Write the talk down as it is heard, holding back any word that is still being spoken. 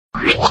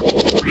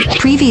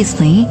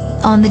Previously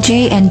on the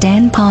Jay and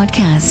Dan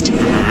podcast.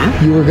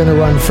 You were going to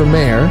run for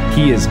mayor.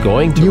 He is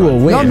going to. You will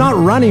win. No, I'm not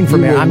running for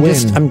mayor.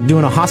 will I'm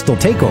doing a hostile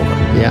takeover.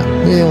 Yeah,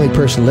 you're the only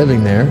person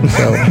living there,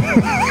 so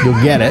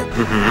you'll get it.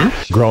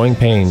 Growing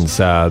pains.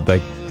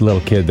 The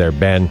little kid there,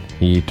 Ben,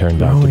 he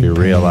turned out to be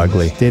real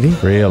ugly. Did he?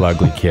 Real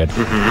ugly kid.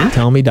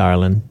 Tell me,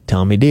 darling.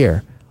 Tell me,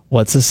 dear.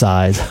 What's the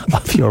size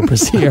of your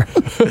brassiere?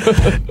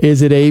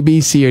 Is it A,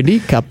 B, C, or D?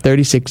 Cup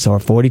 36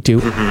 or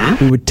 42?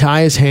 We would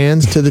tie his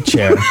hands to the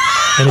chair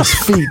and his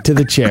feet to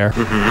the chair.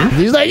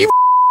 He's like, you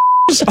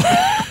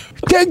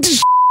take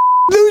the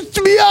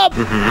loose me up.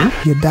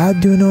 Your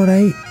dad doing all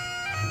right?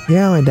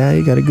 Yeah, my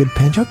daddy got a good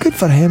pension. Oh, good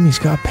for him. He's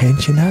got a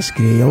pension. That's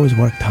great. He always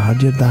worked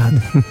hard, your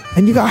dad.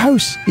 And you got a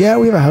house? Yeah,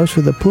 we have a house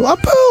with a pool. A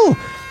pool!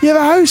 You have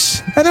a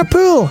house and a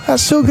pool.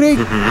 That's so great.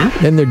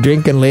 Then they're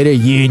drinking later.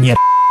 You and your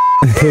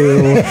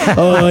pool.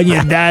 Oh, and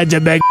your dad's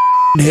a big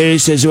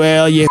house as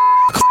well. You're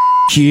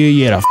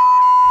a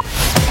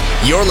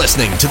You're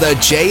listening to the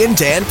Jay and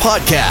Dan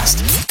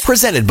podcast,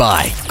 presented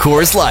by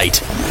Coors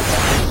Light.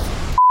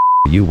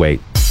 You wait.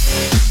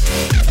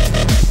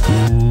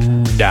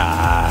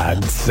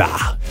 Dads.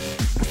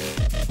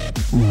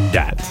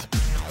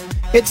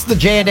 It's the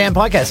Jay and Dan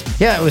podcast.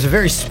 Yeah, it was a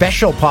very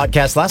special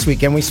podcast last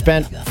weekend. We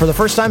spent, for the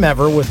first time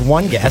ever, with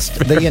one guest,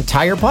 the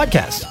entire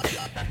podcast.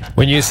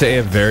 When you say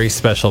a very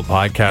special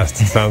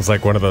podcast, it sounds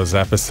like one of those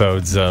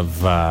episodes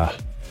of, I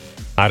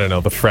don't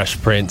know, The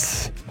Fresh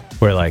Prince,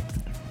 where like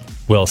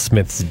Will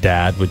Smith's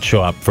dad would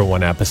show up for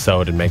one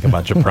episode and make a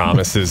bunch of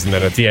promises, and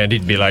then at the end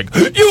he'd be like,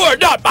 "You are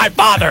not my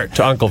father,"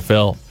 to Uncle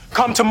Phil.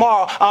 Come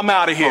tomorrow, I'm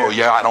out of here. Oh,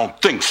 yeah, I don't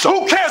think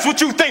so. Who cares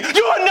what you think?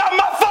 You are not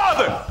my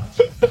father!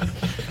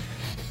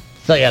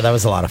 So, yeah, that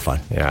was a lot of fun.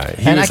 Yeah,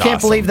 and I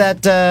can't believe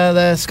that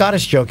the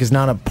Scottish joke is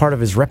not a part of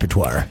his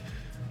repertoire.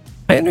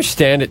 I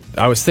understand it.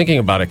 I was thinking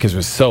about it because it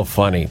was so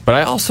funny, but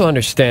I also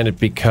understand it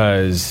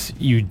because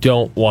you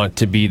don't want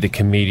to be the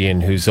comedian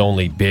whose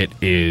only bit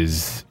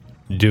is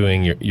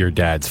doing your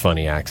dad's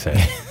funny accent.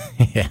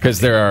 Because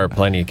there are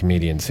plenty of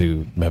comedians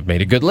who have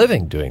made a good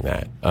living doing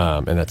that,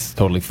 and that's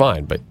totally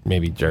fine, but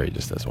maybe Jerry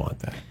just doesn't want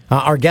that.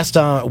 Our guest,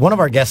 one of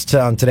our guests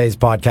on today's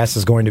podcast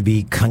is going to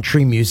be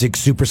country music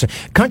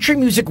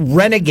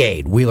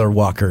renegade Wheeler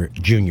Walker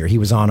Jr. He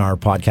was on our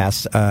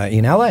podcast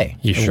in L.A.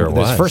 He sure with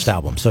was. His first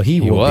album, so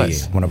he will be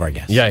one of our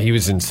guests. Yeah, he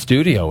was in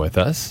studio with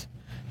us.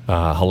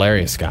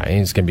 Hilarious guy.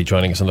 He's going to be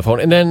joining us on the phone.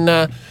 And then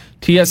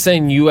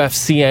TSN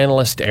UFC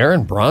analyst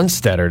Aaron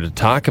Bronsteter to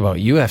talk about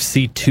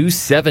UFC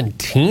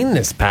 217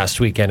 this past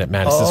weekend at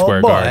Madison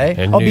Square Garden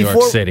in New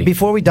York City.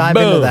 Before we dive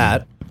into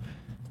that,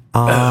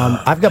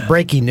 I've got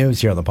breaking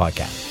news here on the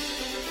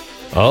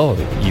podcast. Oh,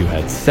 you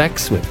had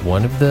sex with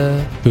one of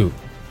the who?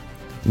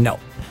 No.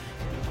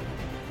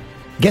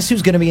 Guess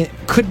who's going to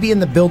could be in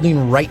the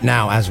building right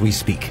now as we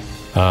speak?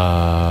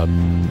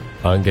 I'm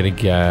going to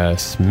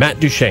guess Matt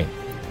Duchesne.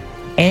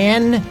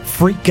 Anne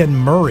freaking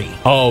Murray.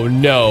 Oh,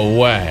 no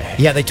way.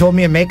 Yeah, they told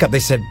me in makeup. They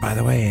said, by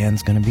the way,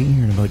 Anne's going to be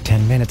here in about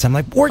 10 minutes. I'm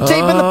like, we're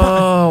taping the...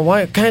 Oh,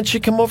 why can't she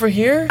come over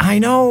here? I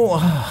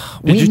know.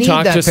 Did you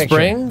talk to picture.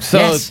 Spring? So,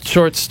 yes.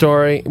 Short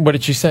story. What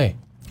did she say?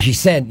 She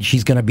said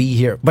she's going to be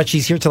here, but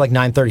she's here till like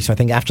 9:30, so I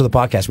think after the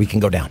podcast we can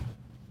go down.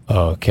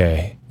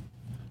 Okay.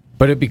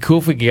 But it'd be cool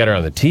if we could get her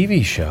on the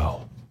TV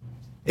show.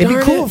 It'd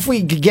be cool if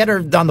we could get her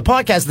on the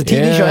podcast, the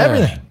TV show,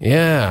 everything.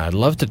 Yeah, I'd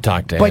love to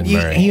talk to But Anne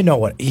Murray. you know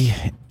what?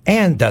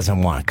 Anne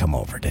doesn't want to come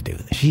over to do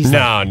this.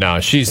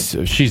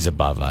 She's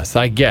above us.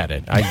 I get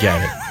it.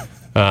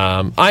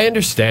 I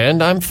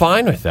understand. I'm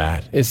fine with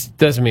that. It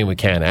doesn't mean we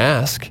can't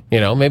ask. You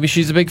know, maybe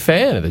she's a big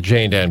fan of the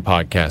Jay and Dan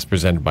podcast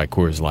presented by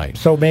Coors Light.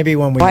 So maybe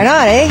when we... Why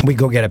not, eh? We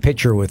go get a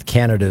picture with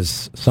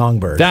Canada's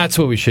songbird. That's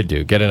what we should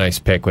do. Get a nice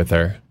pic with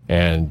her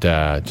and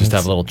just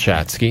have a little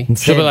chat-ski.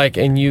 She'll be like,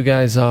 and you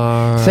guys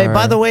are... Say,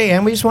 by the way,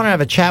 Anne, we just want to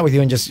have a chat with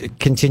you and just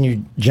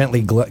continue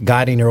gently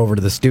guiding her over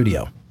to the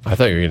studio. I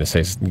thought you were going to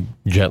say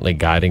gently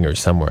guiding her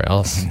somewhere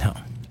else. No.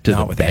 To not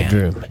the with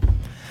bedroom.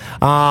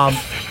 Want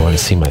to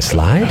see my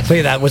slide? So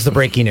yeah, that was the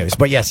breaking news.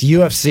 But yes,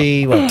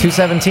 UFC,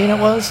 217 it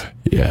was?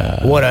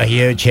 Yeah. What a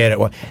huge hit it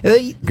was.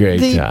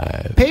 Great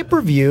time.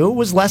 Pay-per-view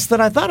was less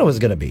than I thought it was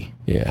going to be.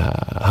 Yeah.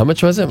 How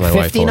much was it? My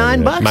wife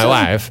 $59. My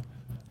wife.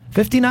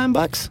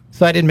 $59?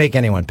 So I didn't make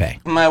anyone pay.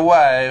 My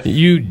wife.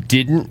 You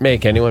didn't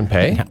make anyone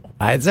pay?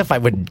 As if I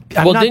would...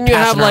 Well, didn't you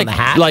have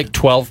like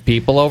 12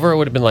 people over? It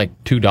would have been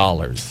like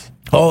 $2.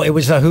 Oh, it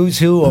was a who's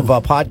who of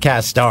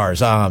podcast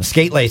stars.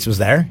 Skate Lace was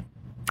there.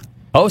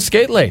 Oh,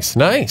 Skate Lace.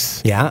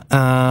 Nice. Yeah.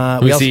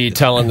 Was he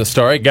telling the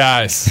story?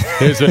 Guys,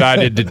 here's what I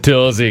did to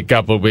Toolsy a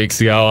couple of weeks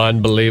ago.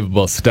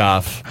 Unbelievable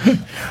stuff.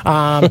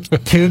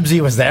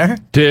 Tubesy was there.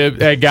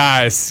 Hey,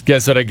 guys,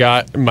 guess what I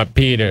got? My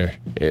Peter.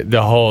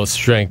 The hole's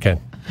shrinking.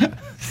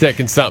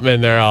 Sticking something in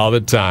there all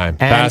the time.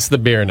 Pass the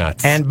beer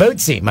nuts. And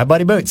Bootsy, my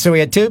buddy Boots. So we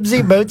had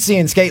Tubesy, Bootsy,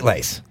 and Skate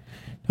Lace.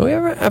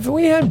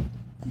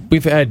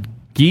 We've had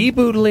Guy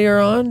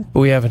Boudelier on,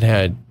 but we haven't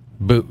had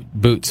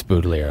Boots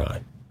Boudelier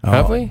on.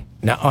 Have we?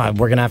 No,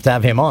 we're going to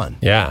have him on.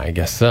 Yeah, I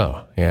guess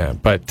so. Yeah,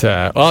 but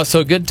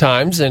so good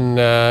times in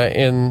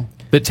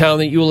the town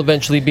that you will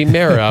eventually be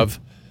mayor of,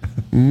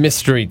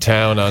 Mystery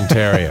Town,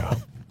 Ontario.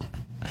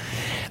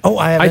 Oh,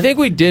 I think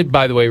we did,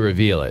 by the way,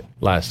 reveal it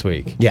last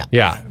week.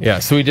 Yeah.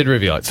 So we did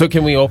reveal it. So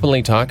can we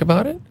openly talk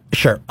about it?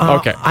 Sure.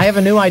 Okay. I have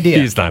a new idea.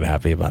 He's not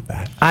happy about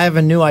that. I have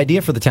a new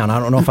idea for the town. I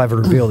don't know if I've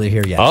revealed it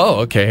here yet. Oh,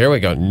 okay. Here we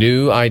go.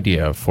 New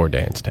idea for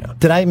Danstown.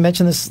 Did I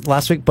mention this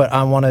last week? But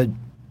I want to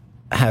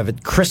have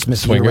it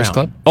Christmas Swingers year-round.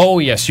 Club? Oh,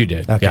 yes, you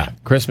did. Okay. Yeah.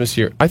 Christmas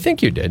year. I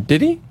think you did.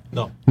 Did he?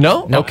 No.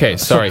 No? Okay,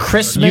 sorry. So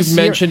Christmas You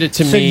mentioned it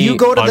to so me. you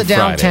go to on the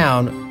Friday.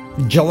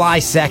 downtown July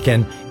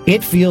 2nd.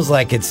 It feels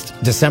like it's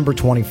December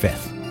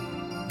 25th.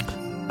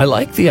 I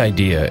like the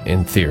idea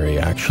in theory,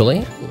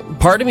 actually.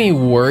 Part of me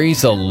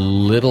worries a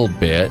little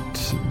bit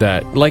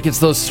that, like, it's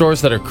those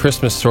stores that are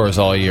Christmas stores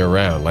all year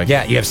round. Like,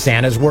 Yeah, you have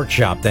Santa's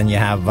Workshop. Then you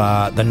have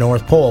the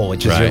North Pole,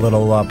 which is your Right.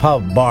 little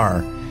pub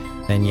bar.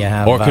 Then you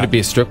have or could it be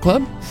a strip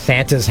club?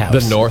 Santa's house.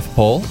 The North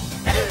Pole?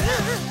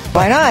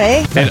 Why not,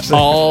 eh? And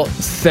all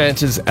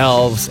Santa's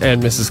elves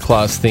and Mrs.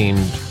 Claus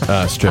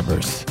themed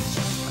strippers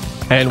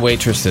and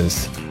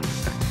waitresses.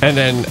 And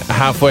then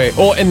halfway,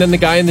 and then the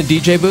guy in the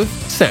DJ booth,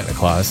 Santa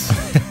Claus.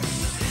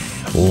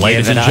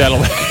 Ladies and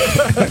gentlemen,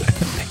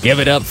 give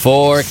it up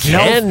for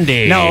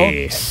Candy.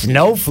 No,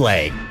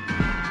 Snowflake.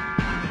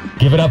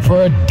 Give it up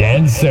for a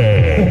dancer.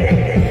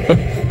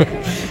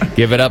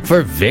 Give it up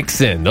for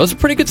Vixen. Those are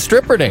pretty good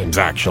stripper names,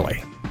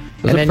 actually.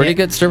 Those are pretty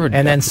good stripper.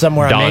 And then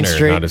somewhere on Main Donner,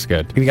 Street, not as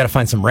good. you got to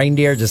find some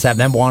reindeer. Just have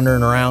them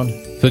wandering around.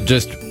 So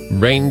just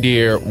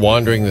reindeer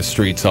wandering the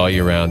streets all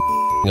year round,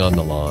 on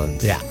the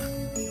lawns. Yeah.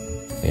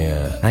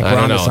 Yeah. think I we're don't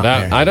onto know. something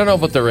here. I don't know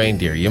about the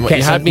reindeer. You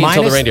Okay, so had me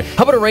until the minus- reindeer.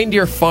 How about a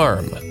reindeer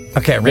farm?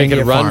 Okay, Make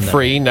reindeer it run farm then.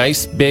 free,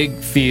 nice big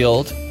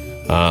field.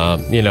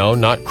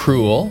 Not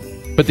cruel.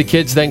 But the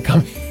kids then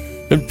come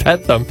and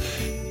pet them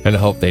and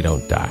hope they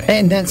don't die.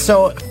 And then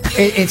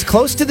it's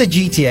close to the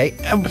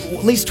GTA.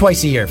 At least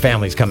twice a year,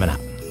 families coming out.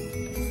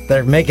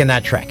 They're making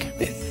that trek.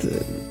 It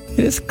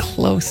is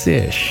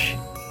close-ish.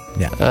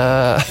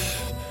 Yeah.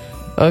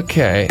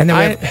 Okay. And then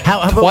we have-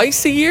 how about-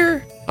 twice a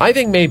year? I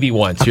think maybe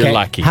once. You're Okay,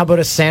 lucky. How about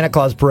a Santa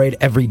Claus parade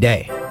every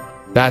day?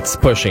 That's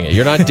pushing it.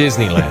 You're not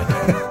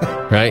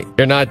Disneyland, right?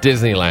 You're not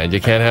Disneyland. You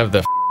can't have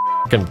the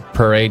fucking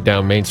parade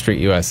down Main Street,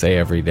 USA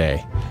every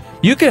day.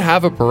 You could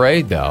have a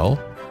parade, though.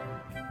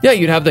 Yeah,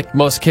 you'd have the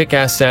most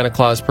kick-ass Santa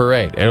Claus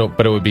parade,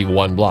 but it would be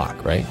one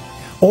block, right?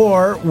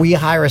 Or we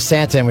hire a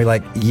Santa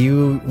and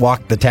you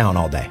walk the town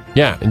all day.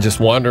 Yeah, and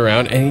just wander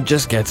around, and he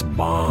just gets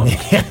bombed.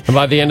 And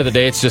by the end of the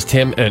day, it's just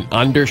him in an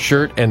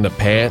undershirt and the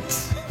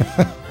pants.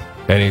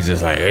 And he's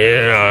just like,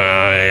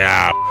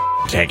 yeah,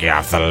 take you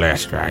off the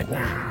list right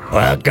now.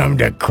 Welcome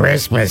to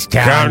Christmas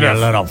town, you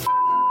little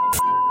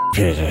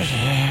Jesus.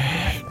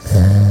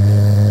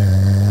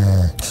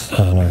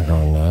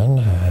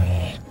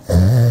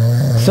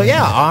 So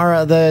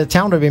yeah, the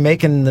town will be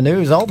making the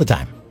news all the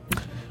time.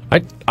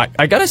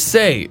 I gotta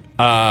say,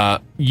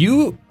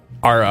 you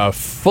are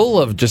full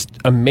of just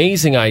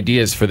amazing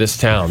ideas for this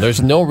town.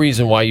 There's no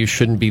reason why you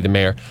shouldn't be the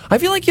mayor. I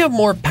feel like you have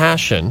more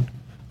passion.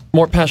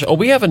 Oh,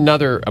 we have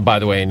another, by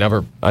the way,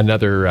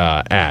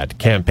 another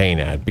campaign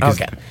ad,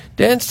 because Okay.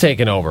 Dan's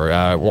taken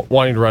over,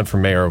 wanting to run for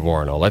mayor of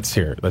Orono. Let's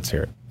hear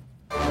it.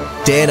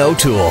 Dan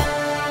O'Toole.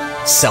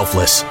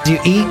 Selfless. Do you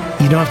eat?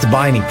 You don't have to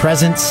buy any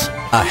presents.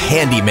 A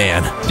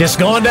handyman. Just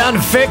going down to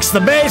fix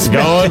the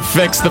basement. Go and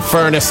fix the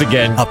furnace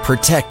again. A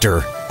protector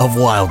of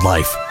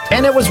wildlife.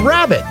 And it was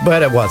rabbit,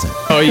 but it wasn't.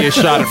 Oh, you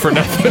shot it for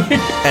nothing.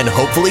 And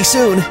hopefully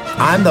soon,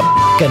 I'm the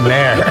fucking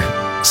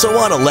mayor. so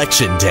on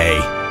election day,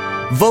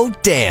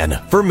 vote Dan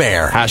for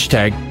mayor.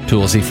 Hashtag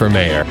Toolsy for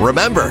mayor.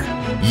 Remember,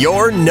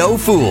 you're no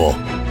fool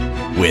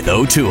with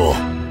O'Toole.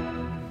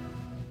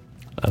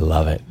 I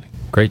love it.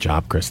 Great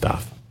job,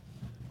 Christoph.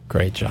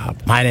 Great job.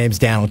 My name's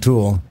Dan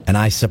O'Toole, and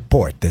I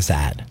support this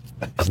ad.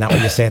 Isn't that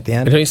what you say at the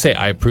end? Don't you say,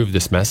 I approve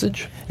this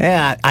message?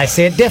 Yeah, I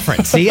say it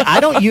different. See, I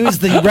don't use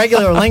the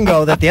regular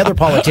lingo that the other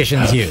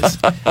politicians use.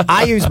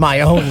 I use my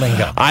own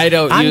lingo. I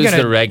don't use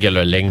the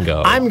regular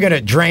lingo. I'm going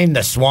to drain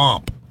the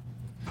swamp.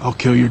 I'll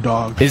kill your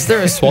dog. Is there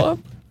a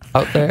swamp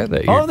out there?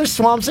 Oh, there's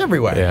swamps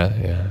everywhere.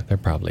 Yeah, there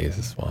probably is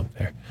a swamp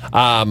there.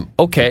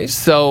 Okay,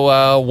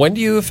 so when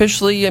do you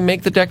officially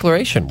make the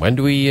declaration? When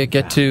do we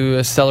get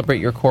to celebrate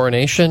your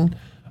coronation?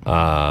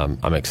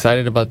 I'm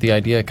excited about the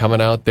idea of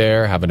coming out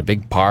there, having a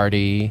big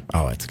party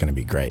Oh, it's going to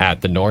be great.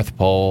 at the North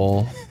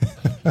Pole.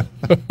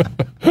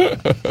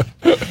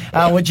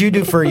 What'd you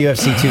do for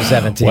UFC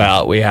 217?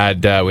 Well, we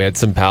had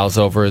some pals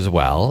over as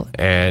well,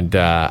 and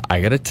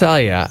I got to tell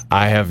you,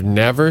 I have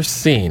never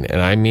seen,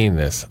 and I mean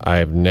this, I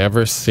have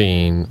never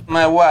seen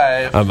My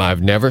wife.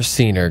 I've never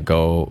seen her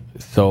go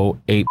so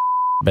ape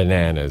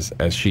bananas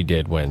as she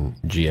did when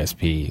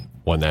GSP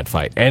won that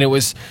fight. And it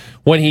was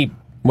when he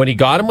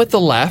got him with the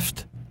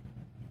left,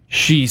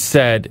 she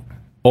said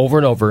over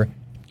and over,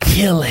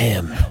 "Kill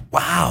him."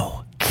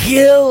 Wow.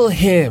 Kill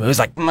him. It was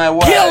like, My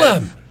wife. kill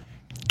him.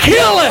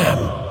 Kill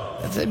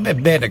him. It's a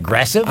bit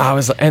aggressive.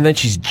 And then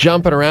she's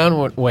jumping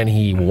around when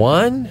he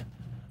won.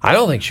 I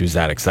don't think she was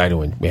that excited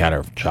when we had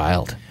our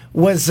child.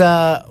 Was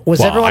Well,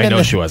 everyone I in know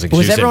the, she was, like,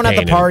 was she was in everyone at the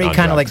pain and party on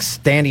kind of drugs. like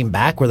standing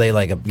back? Were they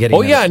like getting?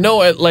 Oh yeah, no.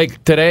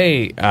 Like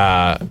today,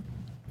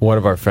 one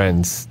of our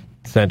friends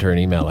sent her an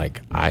email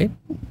like,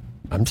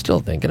 I'm still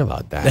thinking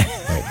about that.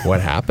 Like,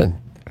 what happened?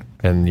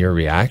 And your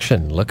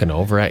reaction, looking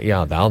over at you,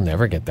 I'll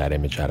never get that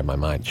image out of my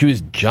mind. She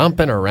was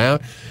jumping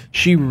around.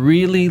 She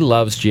really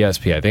loves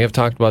GSP. I think I've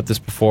talked about this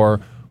before.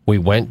 We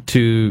went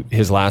to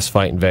his last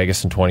fight in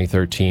Vegas in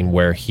 2013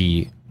 where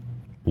he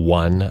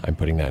won, I'm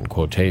putting that in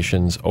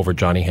quotations, over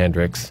Johnny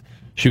Hendricks.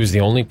 She was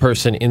the only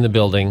person in the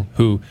building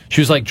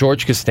she was like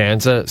George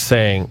Costanza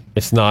saying,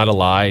 it's not a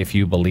lie if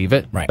you believe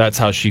it. Right. That's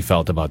how she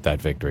felt about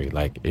that victory.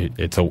 Like,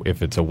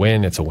 if it's a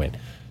win, it's a win.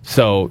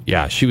 So,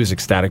 yeah, she was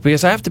ecstatic.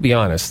 Because I have to be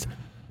honest,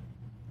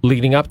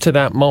 leading up to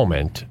that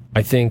moment,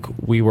 I think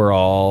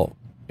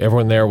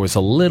everyone there was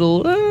a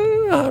little,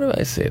 how do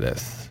I say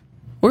this?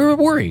 We were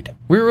worried.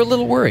 We were a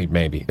little worried,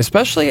 maybe.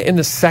 Especially in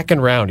the second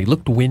round. He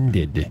looked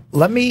winded.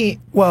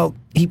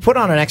 He put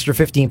on an extra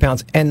 15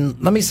 pounds. And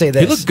let me say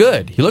this. He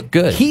looked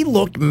good. He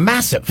looked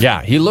massive.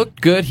 Yeah, he looked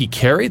good. He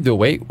carried the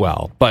weight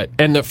well. But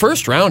in the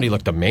first round, he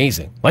looked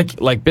amazing. Like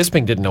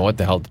Bisping didn't know what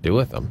the hell to do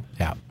with him.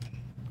 Yeah.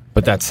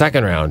 But that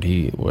second round,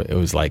 it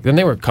was like, then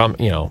they were,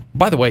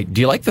 by the way,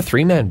 do you like the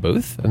 3-man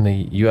booth in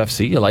the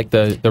UFC? You like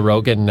the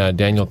Rogan,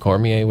 Daniel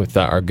Cormier with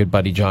our good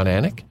buddy John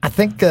Anik? I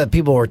think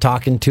people were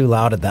talking too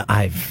loud at the.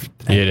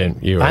 You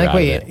didn't. You were I think out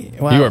we- of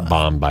it. well- You were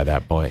bombed by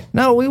that point.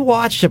 No, we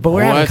watched it, but we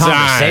were having What's on?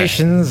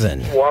 conversations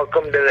and.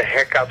 Welcome to the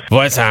hiccups.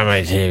 What's on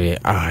my TV?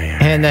 Oh, yeah.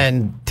 And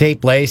then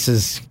Tape Lace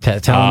is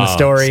telling the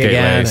story Skate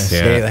again. Lace, and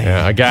Skate Lace.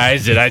 yeah.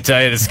 Guys, did I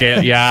tell you the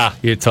scale? Yeah,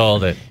 you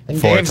told it.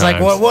 And 4 Dave's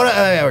times.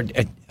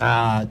 like,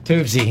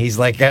 Tubesy, he's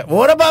like,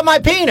 what about my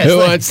penis? Who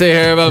Like- wants to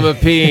hear about my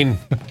peen?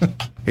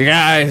 You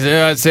guys, who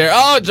wants to hear?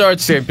 Oh, George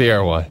St.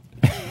 Pierre won.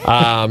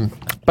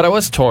 But I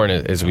was torn,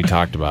 as we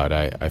talked about.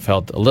 I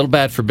felt a little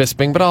bad for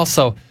Bisping, but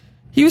also,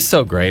 he was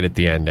so great at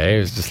the end. He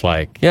was just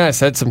like, yeah, I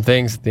said some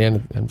things at the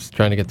end. I'm just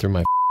trying to get through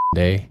my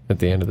day at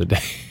the end of the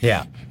day.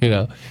 Yeah.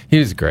 He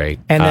was great.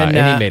 And then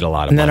and he made a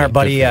lot of money. And then our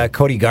buddy Good for him.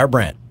 Cody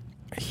Garbrandt,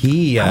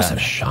 That was a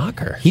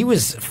shocker. he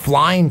was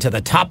flying to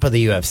the top of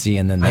the UFC,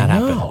 and then that I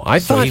know. happened. I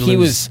thought he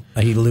was-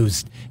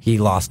 He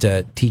lost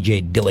to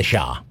TJ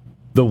Dillashaw.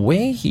 The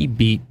way he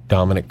beat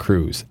Dominic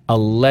Cruz, a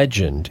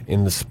legend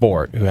in the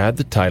sport who had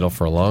the title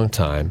for a long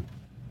time,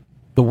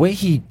 the way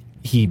he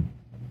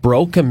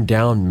broke him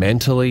down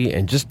mentally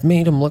and just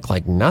made him look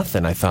like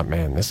nothing. I thought,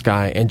 man, this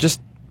guy, and just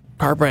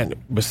Garbrandt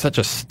was such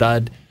a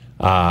stud,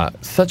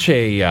 such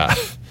a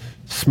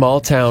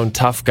small town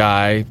tough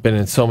guy, been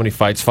in so many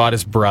fights, fought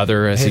his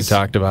brother, as he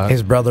talked about.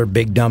 His brother,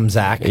 Big Dumb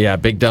Zach. Yeah,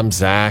 Big Dumb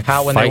Zach.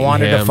 How when they fighting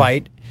wanted to him.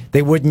 fight,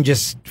 they wouldn't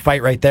just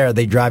fight right there.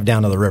 They drive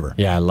down to the river.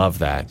 Yeah, I love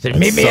that. Said,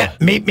 It's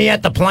meet me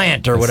at the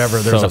plant or whatever.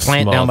 There's so a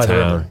plant small down by the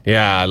town. river.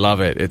 Yeah, I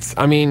love it.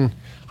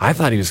 I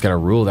thought he was going to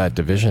rule that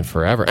division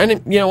forever. And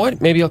you know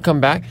what? Maybe he'll come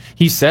back.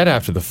 He said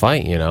after the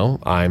fight,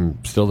 I'm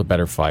still the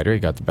better fighter. He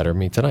got the better of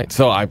me tonight.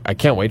 So I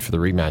can't wait for the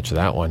rematch of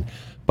that one.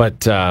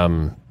 But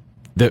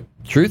the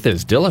truth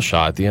is,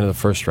 Dillashaw at the end of the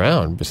first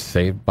round was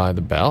saved by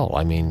the bell.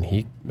 I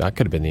mean, that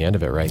could have been the end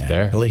of it right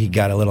there. He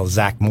got a little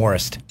Zach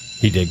Morris.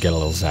 He did get a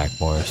little Zach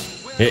Morris.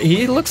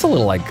 He looks a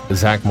little like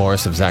Zach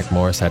Morris if Zach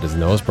Morris had his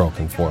nose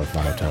broken 4 or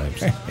 5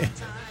 times.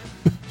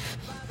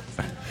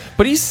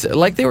 But he's,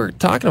 like they were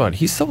talking about,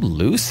 he's so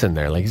loose in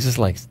there. Like, he's just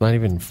like, he's not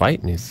even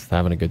fighting. He's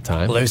having a good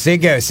time.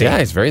 Loosey-goosey. Yeah,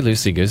 he's very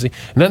loosey-goosey.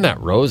 And then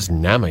that Rose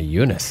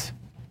Namajunas.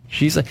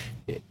 She's like,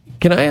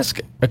 can I ask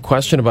a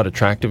question about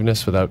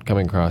attractiveness without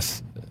coming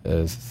across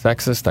as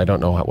sexist? I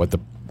don't know what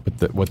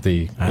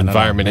the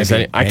environment is.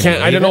 Maybe I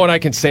don't leave know it? what I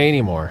can say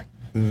anymore.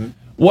 Mm-hmm.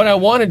 What I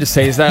wanted to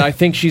say is that I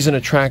think she's an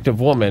attractive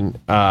woman,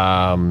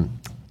 and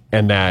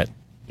that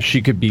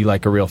she could be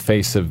like a real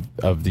face of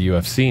the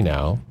UFC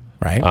now.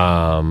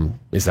 Right.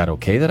 Is that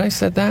okay that I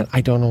said that?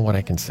 I don't know what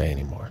I can say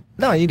anymore.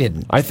 No, you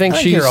didn't. I think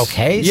you're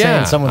okay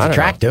saying someone's I don't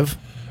know. attractive.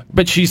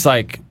 But she's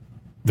like,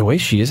 the way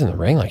she is in the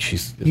ring, like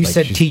she's... You like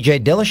said she's-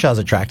 TJ Dillashaw's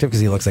attractive because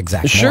he looks like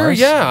Zach Sure, Morris.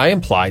 yeah, I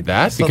implied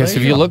that. So Because there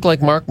if you you go. look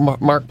like Mark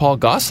Paul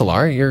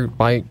Gosselaar, you're,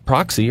 by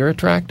proxy, you're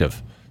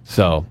attractive.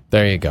 So,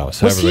 there you go.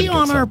 So Was he everybody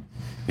on gets our some.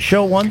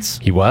 show once?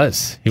 He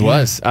was.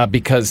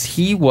 Because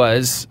he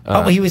was...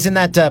 He was in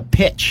that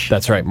pitch.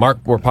 That's right.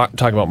 We're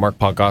talking about Mark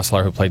Paul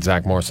Gosselaar, who played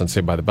Zach Morris on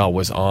Saved by the Bell,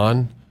 was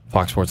on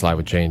Fox Sports Live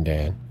with Jay and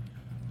Dan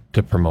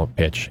to promote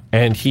Pitch.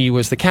 And he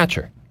was the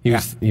catcher. He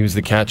was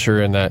the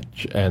catcher in that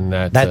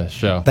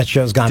show. That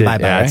show's gone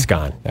bye-bye, Yeah, right? it's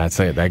gone. That's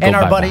it. That and go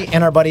our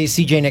bye-bye. buddy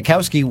CJ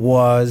Nikowski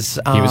was...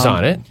 He was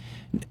on it.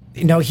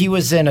 He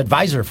was an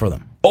advisor for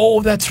them.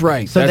 Oh, that's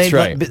right. So that's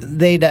right.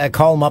 they'd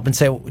call him up and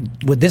say,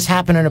 would this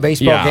happen in a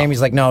baseball Yeah. game? He's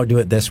like, no, do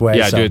it this way.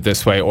 Yeah, So- do it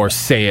this way, or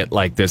say it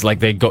like this.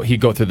 Like he'd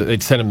go through.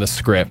 They'd send him the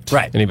script,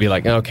 Right. And he'd be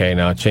like, okay,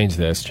 now change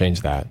this,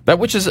 change that.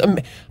 Which is,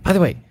 by the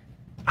way,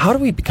 how do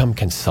we become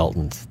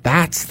consultants?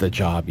 That's the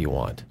job you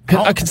want.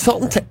 A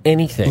consultant to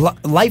anything.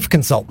 Life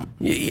consultant.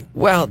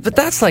 Well, but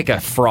that's like a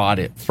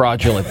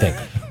fraudulent thing.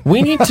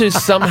 We need to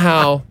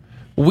somehow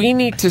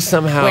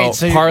Wait,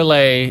 so you-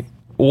 parlay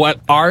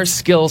what our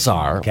skills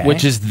are,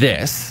 which is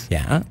this,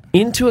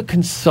 into a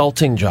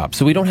consulting job.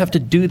 So we don't have to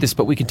do this,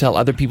 but we can tell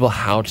other people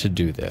how to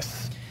do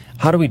this.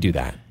 How do we do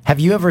that? Have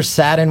you ever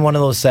sat in one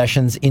of those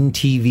sessions in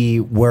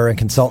TV where a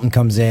consultant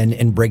comes in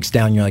and breaks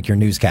down your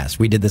newscast?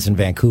 We did this in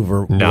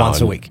Vancouver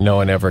once a week.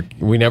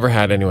 We never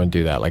had anyone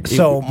do that.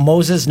 So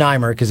Moses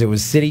Neimer, because it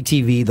was City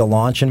TV, the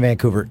launch in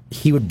Vancouver,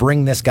 he would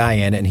bring this guy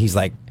in and he's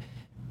like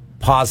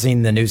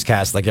pausing the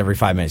newscast like every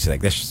 5 minutes. He's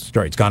like, this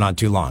story's gone on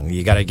too long.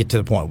 You got to get to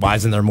the point. Why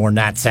isn't there more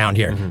Nat sound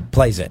here?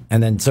 Plays it.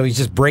 And then so he's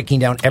just breaking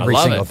down every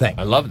single thing.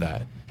 I love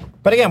that.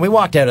 But again, we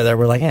walked out of there.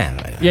 We're like,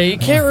 yeah. Yeah, you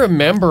can't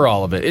remember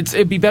all of it.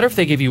 It'd be better if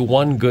they gave you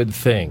one good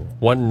thing,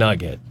 one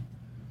nugget.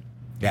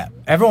 Yeah,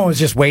 everyone was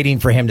just waiting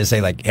for him to say,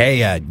 like,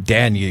 hey,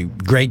 Dan, you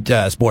great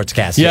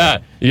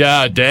sportscaster.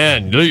 Yeah,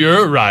 Dan,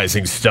 you're a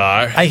rising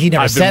star. He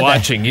never I've said been that.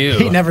 watching you.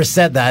 He never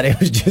said that. It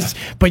was just,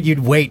 but you'd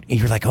wait. And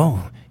you're like,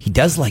 oh, he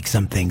does like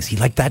some things. He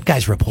liked that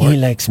guy's report. He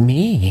likes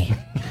me.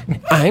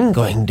 I'm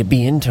going to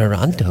be in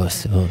Toronto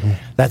soon.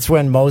 That's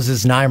when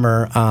Moses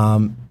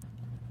Neimer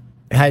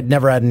had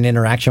never had an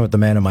interaction with the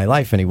man in my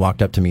life, and he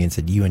walked up to me and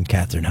said, you and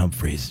Catherine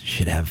Humphreys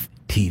should have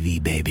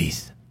TV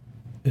babies.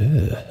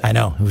 Ugh. I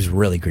know. It was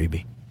really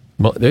creepy.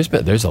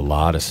 There's a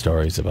lot of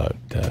stories about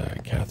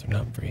Catherine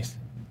Humphreys.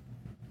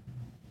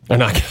 Or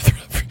not Catherine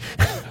Humphreys.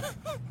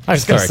 I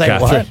was going to say,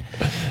 Catherine.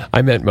 What?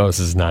 I meant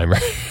Moses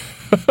Neimer.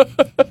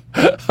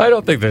 I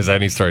don't think there's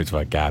any stories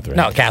about Catherine.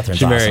 No, Catherine's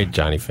She awesome. married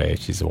Johnny Faye.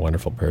 She's a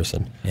wonderful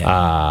person.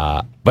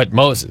 Yeah. But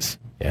Moses,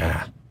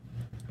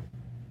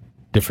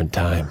 different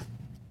time.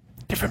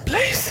 Different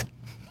place.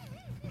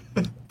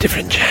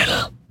 Different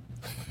channel.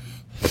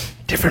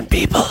 Different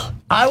people.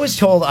 I was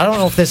told, I don't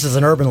know if this is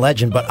an urban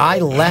legend, but I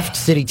left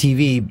City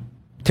TV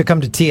to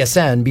come to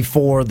TSN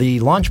before the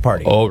launch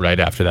party. Oh, right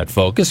after that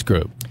focus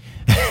group.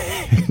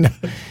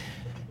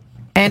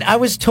 And I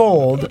was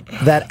told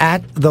that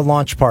at the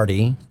launch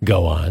party,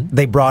 go on,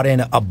 they brought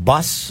in a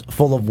bus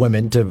full of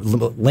women to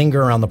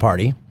linger around the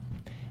party,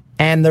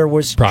 and there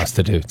was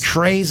prostitutes,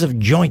 trays of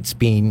joints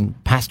being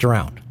passed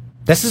around.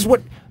 This is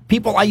what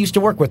people I used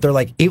to work with, they're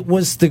like, it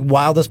was the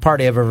wildest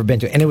party I've ever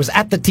been to, and it was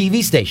at the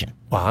TV station.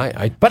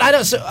 Well, but I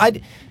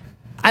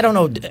don't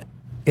know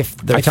if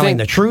they're telling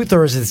the truth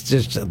or is it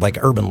just like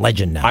urban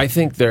legend now. I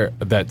think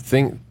that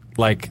thing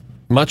like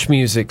Much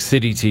Music,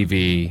 City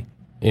TV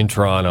in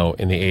Toronto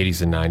in the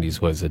 80s and 90s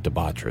was a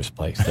debaucherous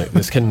place.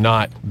 This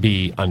cannot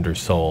be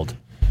undersold.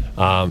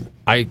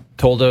 I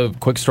told a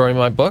quick story in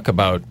my book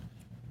about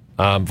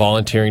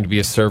volunteering to be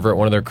a server at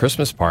one of their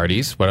Christmas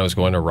parties when I was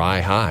going to Rye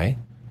High.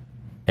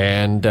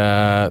 And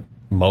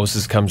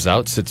Moses comes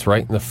out, sits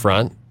right in the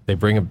front. They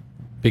bring a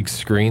big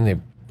screen. They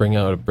bring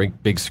out a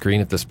big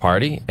screen at this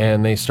party,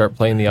 and they start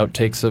playing the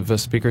outtakes of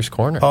Speaker's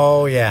Corner.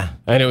 Oh, yeah.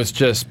 And it was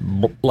just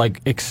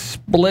like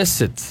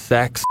explicit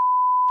sex,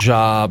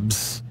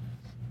 jobs,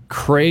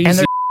 crazy. And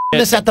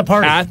this at the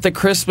party. At the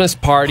Christmas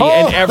party.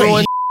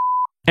 Holy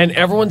And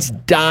everyone's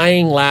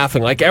dying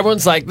laughing. Like,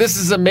 everyone's like, this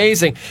is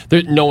amazing.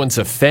 No one's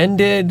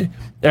offended.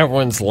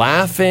 Everyone's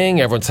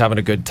laughing. Everyone's having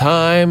a good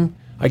time.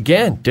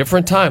 Again,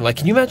 different time. Like,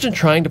 can you imagine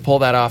trying to pull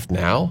that off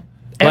now?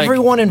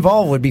 Everyone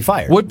involved would be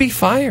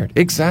fired.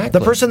 Exactly.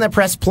 The person that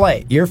pressed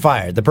play, you're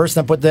fired. The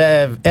person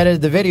that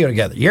edited the video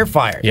together, you're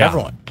fired. Yeah.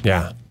 Everyone.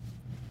 Yeah.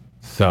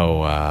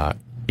 So,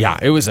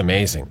 it was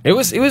amazing. It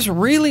was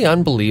really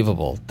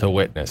unbelievable to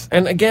witness.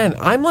 And again,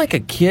 I'm like a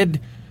kid.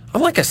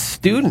 I'm like a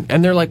student.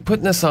 And they're like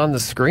putting this on the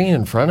screen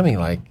in front of me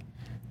like,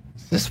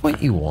 is this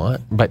what you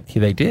want? But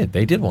they did.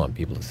 They did want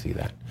people to see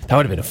that. That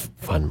would have been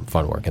a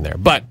fun work in there.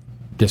 But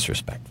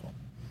disrespectful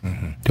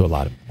to a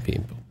lot of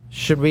people.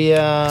 Should we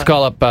let's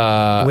call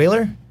up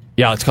Wheeler?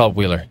 Yeah, let's call up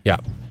Wheeler. Yeah.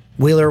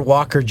 Wheeler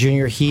Walker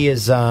Jr. He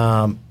is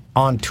on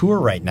tour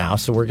right now,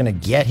 so we're going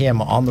to get him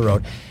on the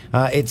road.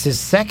 It's his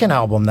second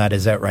album that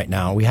is out right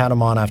now. We had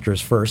him on after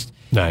his first.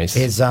 Nice.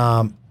 His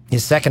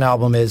second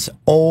album is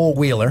Oh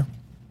Wheeler.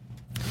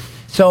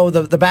 So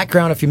the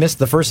background, if you missed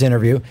the first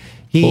interview,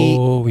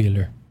 Oh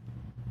Wheeler.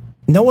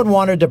 No one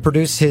wanted to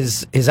produce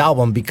his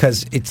album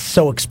because it's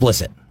so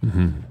explicit.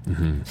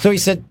 So he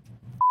said,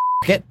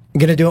 it, I'm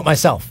going to do it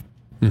myself.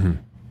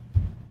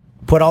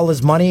 Pooled all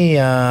his money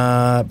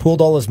and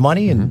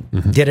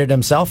did it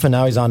himself, and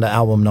now he's on to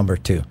album number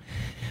 2.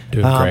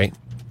 Doing great.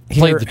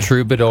 Played the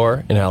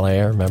Troubadour in LA, I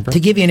remember. To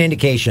give you an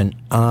indication,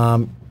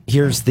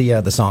 here's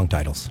the song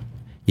titles.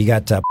 You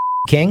got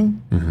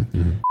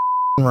King,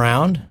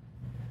 Round,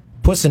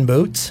 Puss in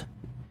Boots,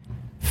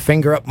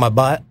 Finger Up My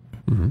Butt,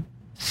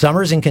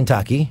 Summers in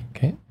Kentucky.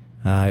 Okay.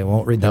 I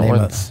won't read the that name one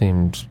of it.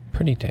 Seems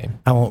pretty tame.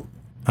 I won't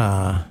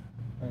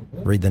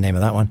read the name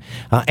of that one.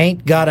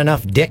 Ain't Got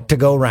Enough Dick to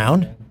Go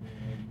Round.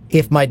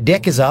 If My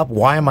Dick Is Up,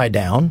 Why Am I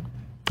Down?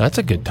 That's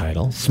a good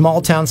title.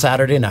 Small Town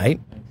Saturday Night.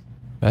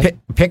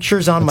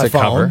 Pictures on My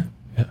Phone. Cover.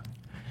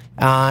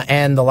 Yeah.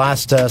 And the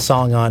last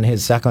song on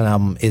his second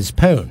album is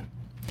Poon.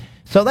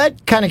 So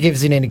that kind of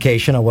gives you an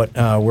indication of what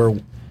where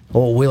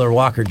old Wheeler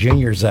Walker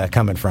Jr.'s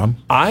coming from.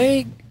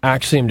 I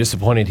actually am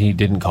disappointed he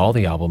didn't call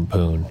the album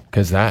Poon,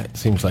 because that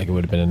seems like it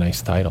would have been a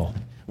nice title.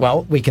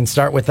 Well, we can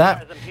start with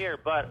that. I'm here,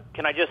 but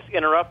can I just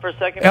interrupt for a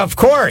second? Of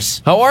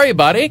course. How are you,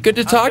 buddy? Good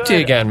to talk to you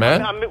again,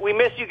 man. We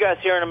miss you guys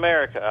here in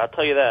America. I'll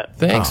tell you that.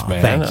 Thanks,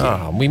 man. thank you.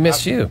 Oh, we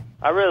miss you.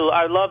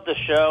 I love the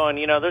show, and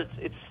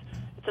it's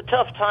a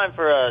tough time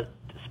for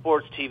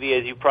sports TV,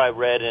 as you probably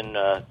read in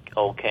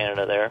old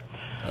Canada there.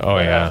 Oh,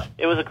 yeah.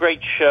 It was a great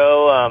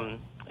show,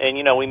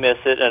 and we miss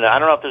it. And I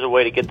don't know if there's a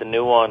way to get the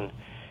new one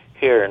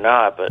here or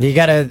not, but You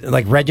got to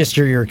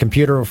register your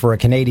computer for a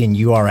Canadian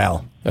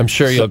URL. I'm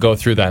sure you'll go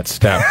through that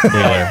step,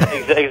 Wheeler.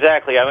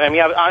 Exactly.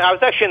 I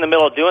was actually in the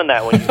middle of doing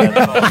that when you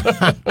guys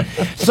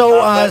called.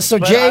 So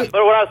Jay.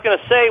 But what I was going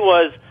to say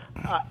was,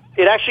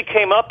 it actually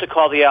came up to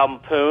call the album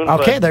Poon.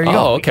 Okay, there you go.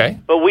 Oh, okay.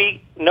 But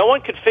no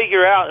one could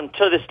figure out,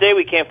 until this day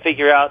we can't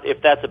figure out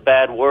if that's a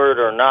bad word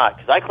or not,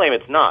 because I claim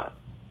it's not.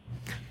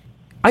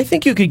 I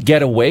think you could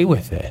get away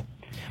with it.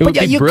 It would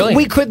be brilliant.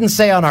 We couldn't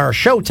say on our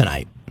show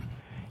tonight.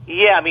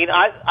 Yeah,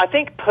 I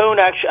think Poon,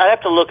 actually, I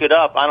have to look it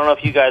up. I don't know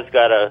if you guys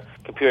got a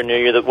computer near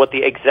you, what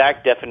the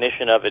exact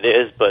definition of it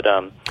is, but...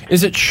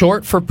 Is it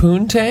short for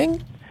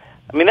poontang?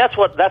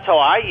 That's how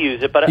I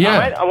use it, but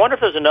Yeah. I wonder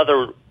if there's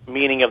another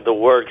meaning of the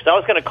word, because I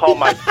was going to call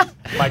my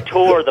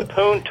tour the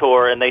Poon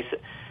Tour, and they,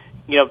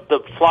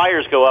 the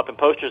flyers go up and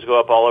posters go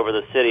up all over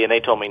the city, and they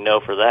told me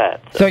no for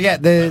that. So yeah,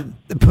 the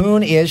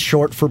Poon is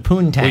short for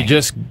poontang. We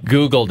just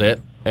Googled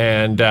it,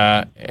 and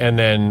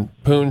then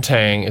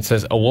poontang, it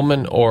says a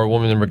woman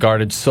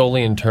regarded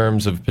solely in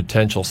terms of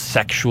potential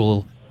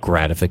sexual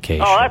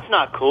gratification. Oh, that's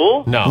not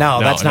cool. No,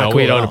 that's not cool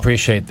we at don't all.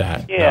 appreciate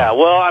that. Yeah, No.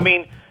 well,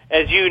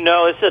 as you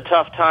know, this is a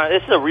tough time.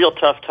 This is a real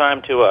tough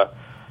time to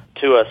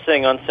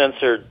sing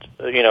uncensored.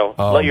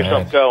 Let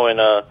yourself man. go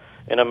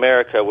in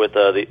America with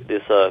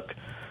this crazy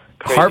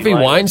Harvey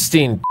language.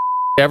 Weinstein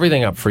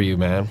everything up for you,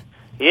 man.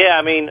 Yeah,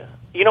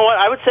 you know what?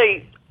 I would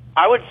say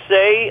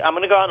I'm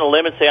going to go out on a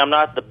limb and say I'm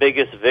not the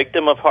biggest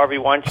victim of Harvey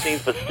Weinstein,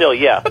 but still,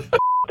 yeah,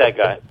 that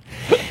guy.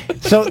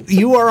 So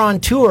you are on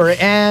tour,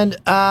 and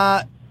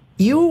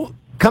you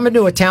come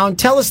into a town.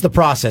 Tell us the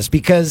process,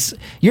 because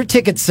your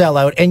tickets sell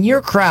out, and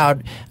your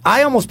crowd,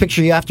 I almost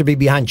picture you have to be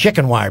behind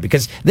chicken wire,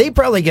 because they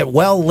probably get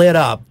well lit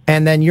up,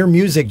 and then your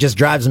music just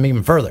drives them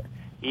even further.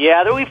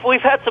 Yeah,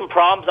 we've had some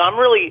problems.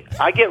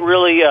 I get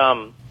really.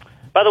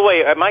 By the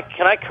way,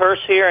 can I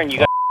curse here? And you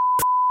guys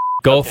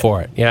Go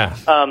for it. Yeah.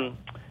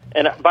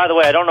 And by the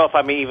way, I don't know if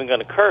I'm even going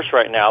to curse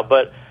right now,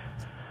 but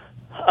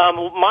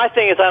my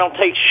thing is I don't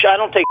take.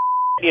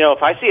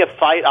 If I see a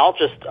fight,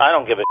 I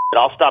don't give a shit.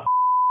 I'll stop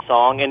the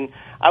song. And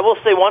I will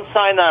say one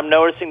sign that I'm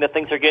noticing that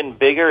things are getting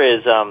bigger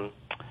is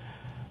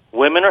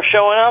women are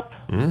showing up.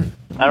 I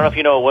don't know if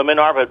you know what women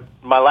are, but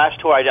my last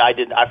tour I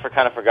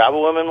kind of forgot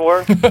what women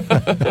were.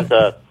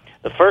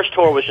 The first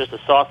tour was just a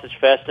sausage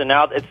fest, and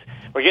now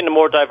we're getting a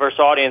more diverse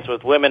audience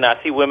with women.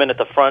 I see women at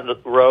the front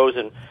rows,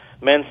 and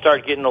men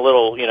start getting a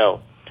little,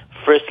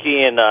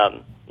 frisky and,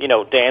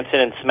 dancing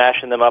and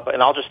smashing them up,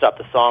 and I'll just stop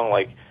the song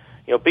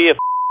be a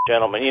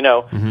gentleman,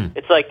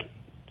 It's like,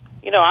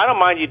 I don't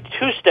mind you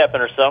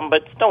two-stepping or something,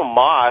 but don't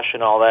mosh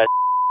and all that.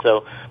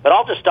 So, but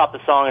I'll just stop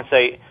the song and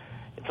say,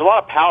 it's a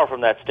lot of power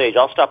from that stage.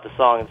 I'll stop the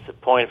song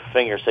and point a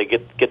finger and say,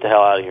 get the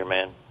hell out of here,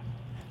 man.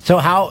 So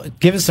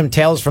give us some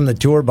tales from the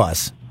tour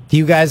bus. Do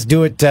you guys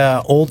do it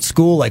old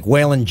school like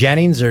Waylon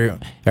Jennings, or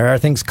are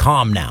things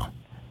calm now?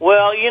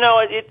 Well,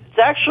 it's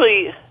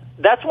actually,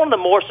 that's one of the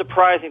more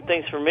surprising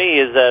things for me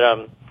is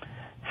that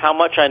how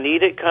much I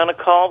need it kind of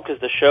calm, because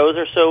the shows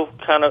are so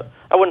kind of,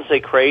 I wouldn't say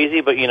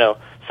crazy, but,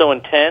 so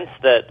intense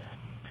that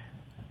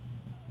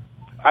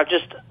I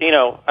just,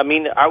 I'm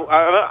kind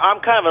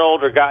of an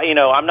older guy.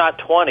 I'm not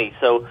 20,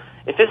 so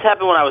if this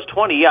happened when I was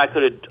 20, yeah,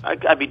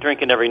 I'd be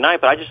drinking every night,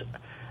 but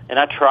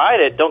I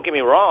tried it. Don't get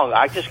me wrong.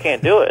 I just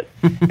can't do it.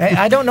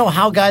 I don't know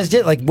how guys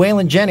did. Like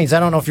Waylon Jennings, I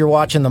don't know if you're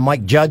watching the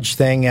Mike Judge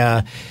thing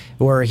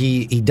where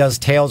he does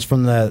tales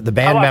from the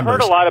band members. I've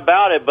heard a lot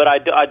about it, but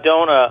I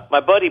don't. My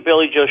buddy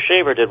Billy Joe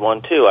Shaver did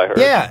one too, I heard.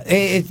 Yeah,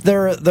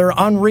 they're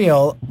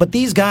unreal. But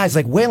these guys,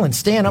 like Waylon,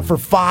 staying up for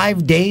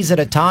 5 days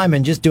at a time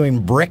and just doing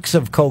bricks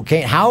of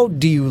cocaine. How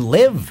do you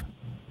live?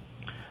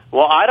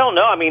 Well, I don't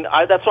know.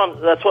 That's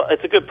what.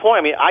 It's a good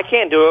point. I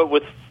can't do it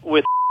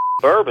with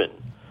bourbon.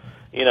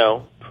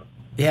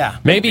 Yeah.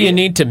 Maybe you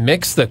need to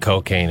mix the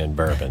cocaine and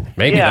bourbon.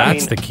 Maybe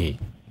that's the key.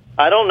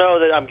 I don't know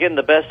that I'm getting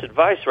the best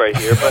advice right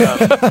here,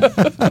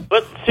 but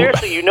but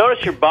seriously, you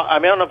notice your body. I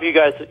don't know if you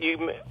guys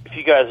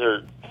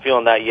are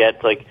feeling that yet.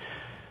 It's like,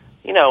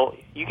 you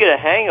get a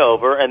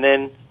hangover, and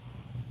then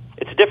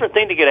it's a different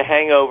thing to get a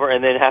hangover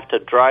and then have to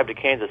drive to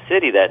Kansas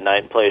City that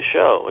night and play a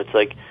show. It's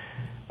like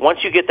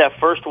once you get that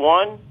first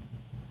one,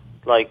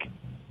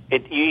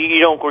 you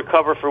don't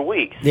recover for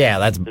weeks.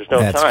 Yeah, there's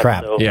no time.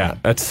 crap. So, yeah,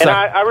 that's. And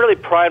I really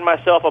pride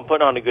myself on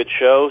putting on a good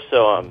show.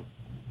 So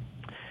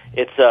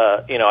it's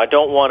I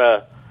don't want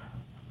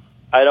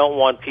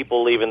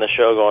people leaving the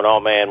show going, oh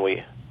man,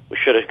 we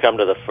should have come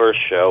to the first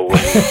show.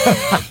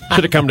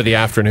 Should have come to the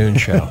afternoon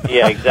show.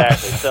 Yeah,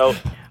 exactly. So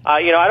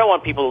I don't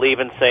want people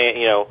leaving saying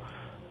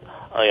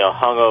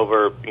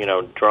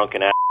hungover, drunk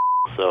and ass.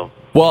 So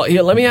Well,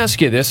 yeah, let me ask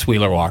you this,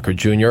 Wheeler Walker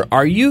Jr.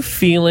 Are you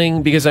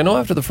feeling, because I know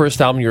after the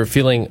first album you were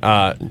feeling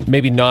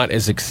maybe not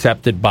as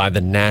accepted by the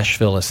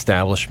Nashville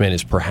establishment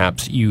as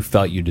perhaps you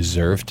felt you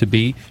deserved to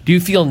be. Do you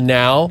feel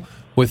now,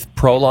 with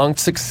prolonged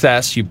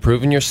success, you've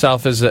proven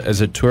yourself as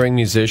a touring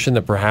musician,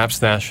 that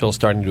perhaps Nashville's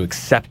starting to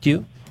accept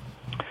you?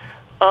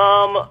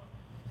 The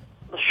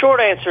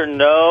short answer,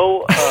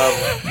 no.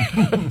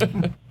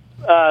 The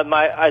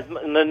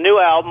new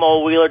album,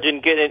 Old Wheeler,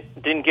 didn't get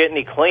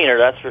any cleaner.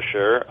 That's for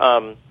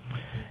sure.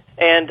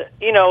 And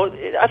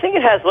I think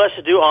it has less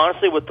to do,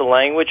 honestly, with the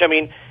language. I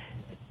mean,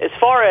 as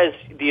far as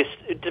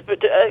it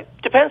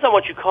depends on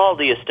what you call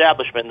the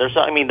establishment.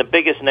 The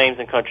biggest names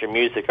in country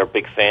music are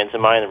big fans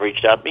of mine that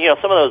reached out.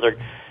 Some of those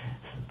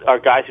are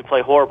guys who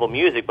play horrible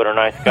music but are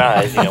nice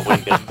guys. What are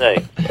you going to say?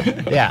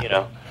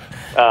 Yeah.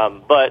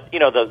 But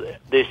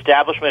the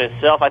establishment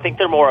itself, I think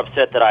they're more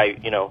upset that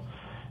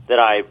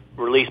I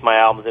release my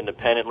albums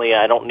independently.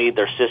 I don't need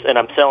their system, and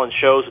I'm selling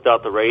shows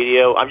without the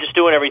radio. I'm just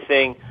doing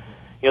everything.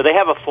 They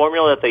have a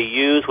formula that they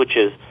use, which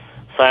is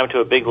sign them to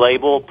a big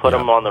label, put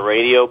them on the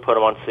radio, put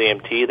them on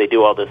CMT. They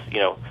do all this,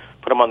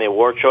 put them on the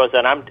award shows,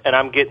 and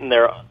I'm getting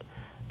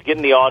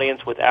the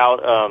audience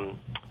without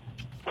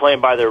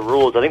playing by their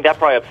rules. I think that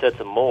probably upsets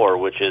them more,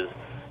 which is,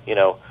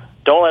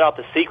 don't let out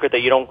the secret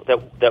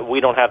that that we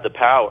don't have the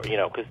power,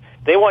 because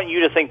they want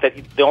you to think that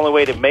the only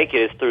way to make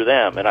it is through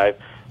them, and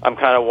I'm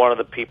kind of one of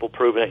the people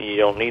proving that you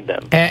don't need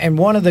them. And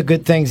one of the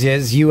good things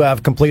is you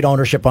have complete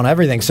ownership on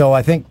everything. So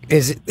I think,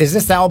 is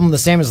this album the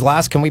same as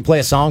last? Can we play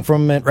a song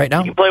from it right now?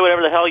 You can play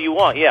whatever the hell you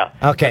want, yeah.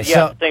 Okay,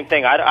 yeah, so same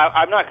thing.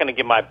 I'm not going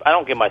to I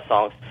don't give my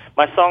songs.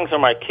 My songs are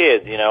my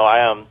kids,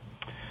 I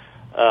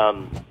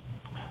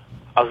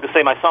was going to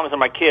say my songs are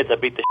my kids. I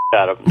beat the shit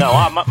out of them. No,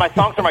 my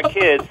songs are my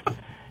kids,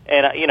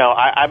 and I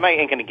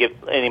ain't going to give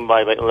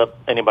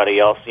anybody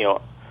else,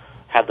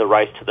 have the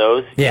rights to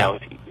those. Yeah.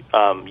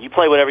 You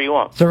play whatever you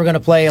want. So we're going to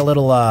play a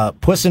little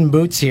Puss in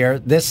Boots here.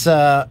 This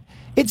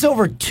it's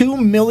over 2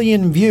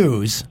 million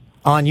views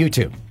on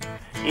YouTube.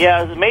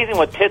 Yeah, it's amazing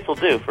what tits will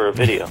do for a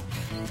video.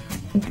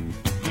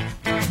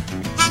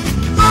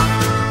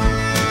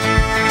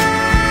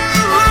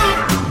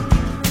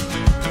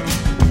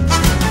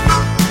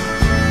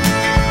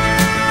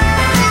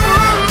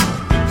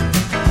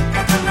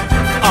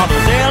 All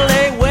those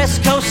LA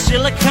West Coast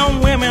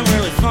silicone women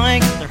really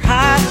think they're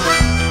hot,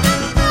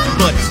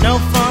 but it's no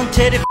fun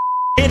titty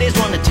titties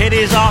when the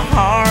titties are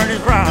hard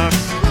as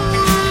rocks.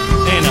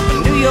 And up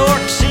in New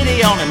York City,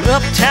 on them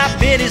uptight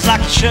bitties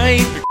like to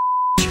shave their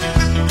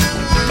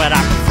but I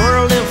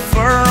prefer a little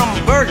fur on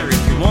my burger if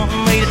you want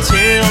me to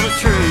tell the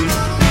truth.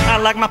 I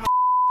like my boots.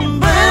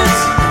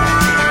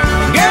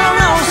 Girl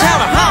knows how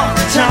to honk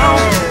the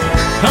tone.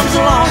 Comes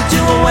along to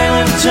a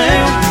wailing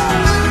tune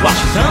while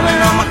she's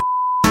humming on my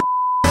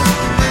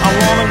I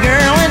want a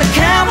girl in a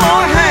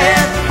cowboy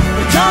hat.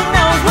 Her tongue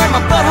knows where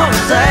my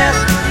butthole's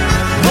at.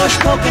 Bush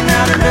poking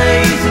out her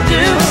daisy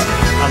dukes.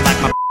 I like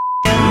my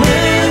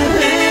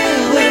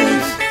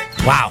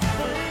blues. Wow.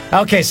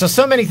 Okay,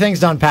 so many things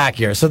to unpack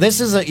here. So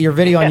this is your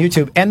video on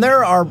YouTube, and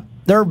there are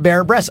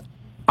bare breasts.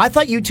 I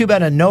thought YouTube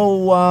had a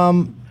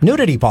no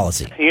nudity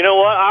policy. You know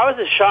what? I was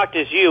as shocked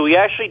as you. We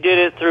actually did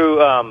it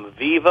through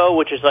Vivo,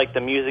 which is like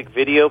the music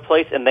video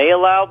place, and they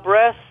allow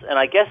breasts, and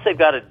I guess they've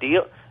got a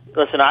deal.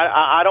 Listen,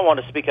 I don't want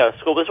to speak out of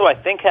school. This is what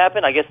I think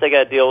happened. I guess they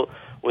got a deal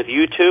with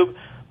YouTube.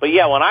 But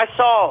yeah, when I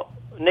saw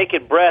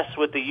naked breasts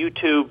with the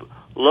YouTube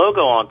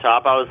logo on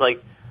top, I was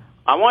like,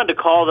 I wanted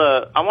to call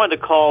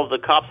the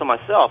cops on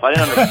myself. I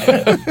didn't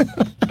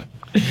understand.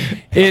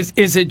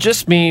 Is it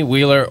just me,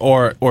 Wheeler,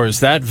 or is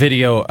that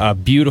video a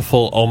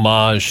beautiful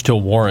homage to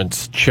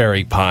Warrant's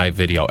Cherry Pie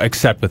video,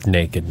 except with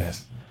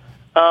nakedness?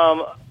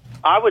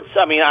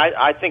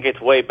 I think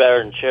it's way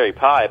better than Cherry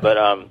Pie,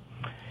 but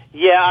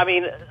yeah,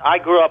 I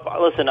grew up.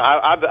 Listen,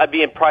 I'd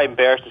be probably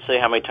embarrassed to say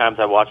how many times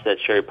I watched that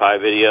Cherry Pie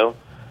video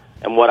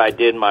and what I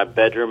did in my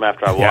bedroom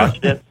after I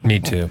watched it. Me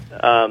too.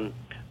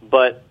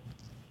 But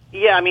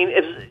yeah,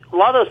 a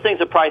lot of those things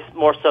are probably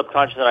more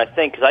subconscious than I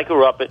think, because I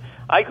grew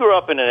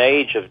up in an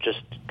age of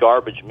just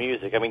garbage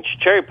music.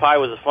 Cherry Pie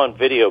was a fun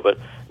video, but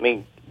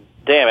damn,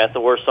 that's the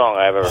worst song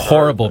I ever heard.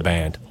 Horrible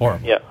band.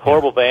 Horrible. Yeah,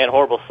 horrible band,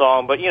 horrible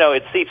song. But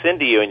it seeps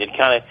into you, and you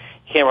kind of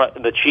can't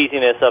the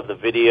cheesiness of the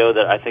video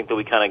that I think that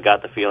we kind of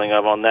got the feeling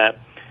of on that.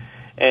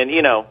 And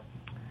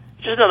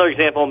just another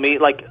example of me.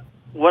 Like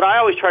what I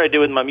always try to do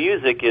with my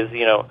music is,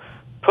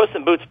 Puss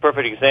in Boots,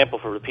 perfect example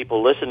for the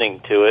people listening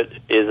to it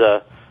is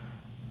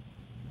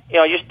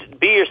just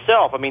be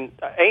yourself.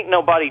 Ain't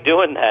nobody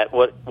doing that.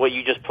 What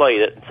you just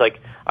played. It's like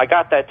I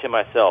got that to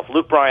myself.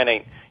 Luke Bryan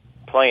ain't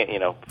playing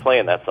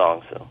that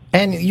song. So.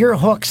 And your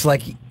hooks,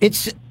 like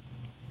it's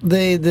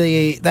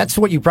that's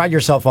what you pride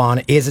yourself on.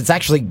 Is it's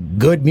actually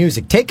good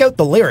music. Take out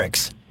the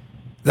lyrics,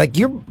 like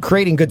you're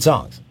creating good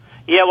songs.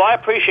 Yeah, well, I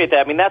appreciate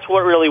that. That's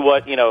what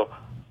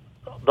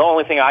the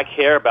only thing I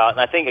care about. And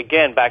I think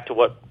again back to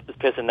what is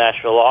pissing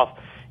Nashville off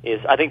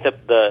is I think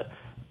that the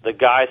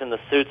guys in the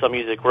suits on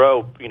Music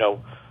Row,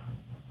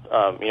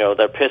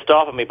 they're pissed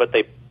off at me, but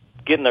they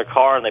get in their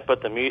car and they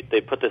put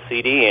the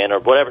CD in or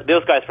whatever.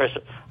 Those guys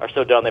are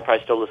so dumb they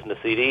probably still listen to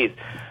CDs.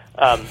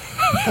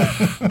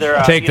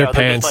 Take their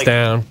pants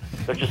down.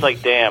 They're just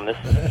like, damn, this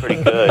is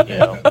pretty good, you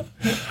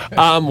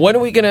know. When are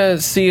we going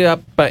to see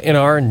up in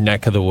our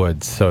neck of the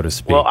woods, so to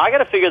speak? Well, I got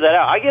to figure that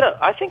out.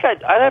 I think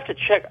I'd have to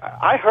check.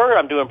 I heard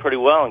I'm doing pretty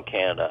well in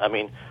Canada. I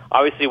mean,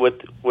 obviously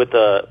with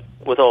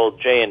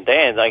old Jay and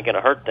Dan's, I ain't going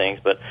to hurt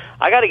things, but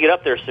I got to get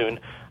up there soon.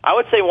 I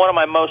would say one of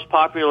my most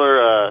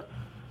popular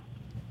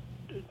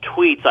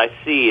tweets I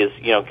see is,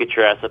 get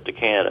your ass up to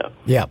Canada.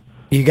 Yeah.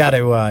 You got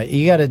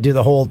to do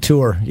the whole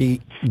tour.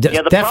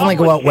 Definitely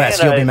go out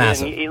west. You'll be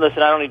massive.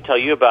 Listen, I don't need to tell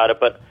you about it,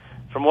 but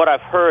from what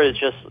I've heard, it's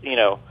just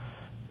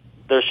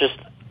there's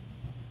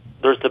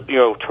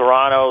the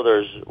Toronto,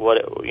 there's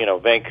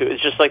Vancouver.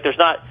 It's just like there's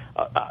not.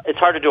 It's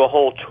hard to do a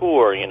whole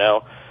tour.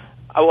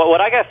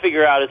 What I got to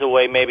figure out is a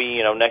way.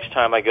 Maybe next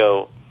time I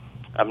go,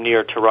 I'm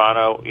near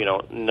Toronto.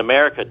 In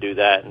America, do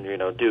that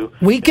and do.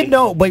 We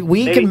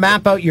can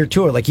map out your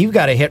tour. Like you've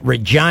got to hit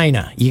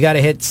Regina, you got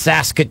to hit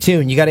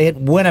Saskatoon, you got to hit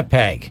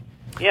Winnipeg.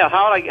 Yeah,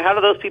 how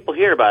do those people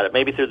hear about it?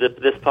 Maybe through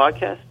this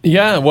podcast?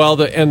 Yeah, well,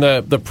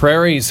 the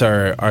prairies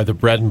are the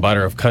bread and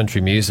butter of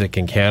country music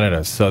in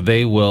Canada, so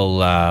they will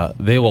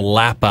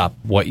lap up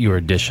what you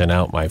are dishing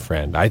out, my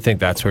friend. I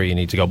think that's where you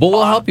need to go. But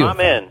we'll help you. I'm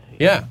in.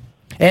 Yeah.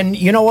 And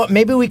you know what?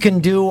 Maybe we can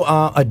do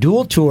a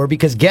dual tour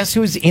because guess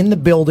who's in the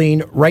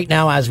building right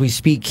now as we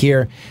speak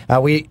here?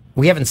 We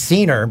haven't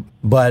seen her,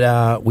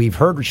 but we've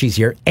heard she's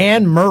here.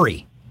 Anne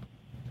Murray.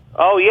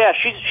 Oh yeah,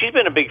 she's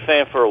been a big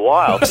fan for a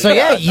while. So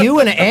yeah,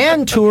 you and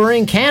Anne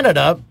touring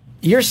Canada,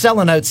 you're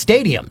selling out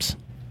stadiums.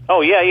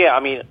 Oh yeah. I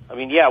mean,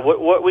 yeah.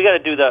 What we got to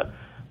do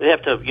they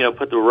have to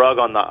put the rug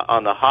on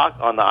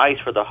the ice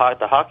for the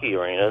hockey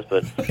arenas,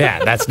 but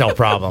yeah, that's no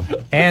problem.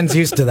 Anne's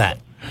used to that.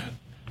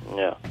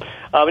 Yeah.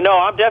 No,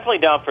 I'm definitely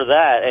down for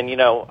that, and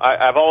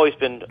I've always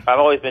been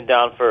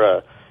down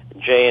for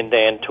Jay and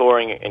Dan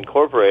Touring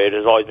Incorporated.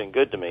 Has always been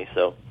good to me.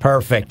 So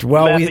perfect.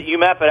 Well, you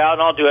map it out,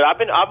 and I'll do it.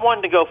 I've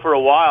wanted to go for a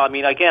while. I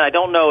mean, again, I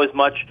don't know as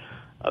much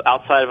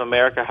outside of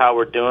America how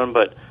we're doing,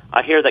 but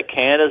I hear that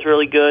Canada's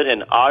really good,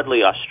 and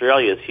oddly,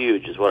 Australia is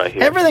huge, is what I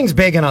hear. Everything's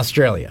big in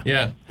Australia.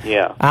 Yeah.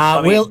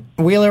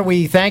 Wheeler,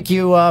 we thank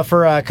you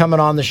for coming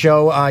on the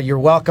show. You're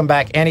welcome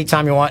back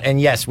anytime you want. And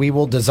yes, we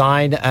will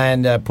design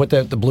and put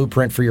the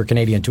blueprint for your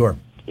Canadian tour.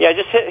 Yeah,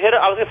 just hit.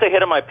 I was going to say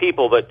hit on my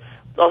people, but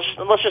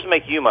let's just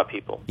make you my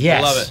people.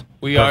 Yes. I love it.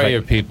 We are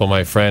your people,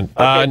 my friend.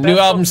 New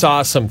album's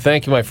awesome.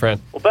 Thank you, my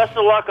friend. Well, best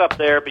of luck up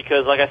there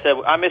because, like I said,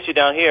 I miss you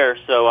down here.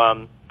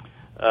 So,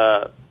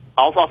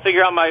 I'll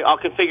configure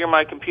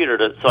my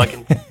computer so I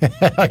can.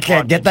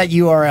 Okay, get that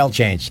URL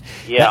changed.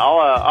 Yeah,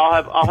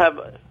 I'll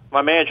have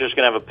my manager's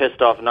gonna have a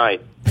pissed off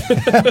night.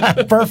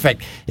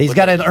 Perfect. He's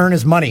got to earn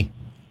his money.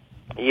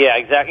 Yeah,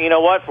 exactly. You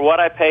know what? For what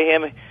I pay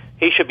him,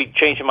 he should be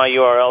changing my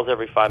URLs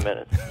every 5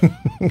 minutes.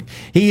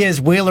 He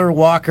is Wheeler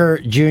Walker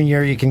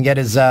Jr. You can get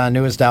his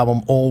newest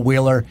album, Old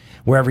Wheeler,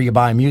 wherever you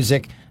buy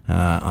music,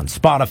 on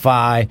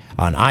Spotify,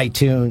 on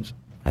iTunes.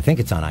 I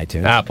think it's on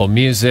iTunes. Apple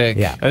Music.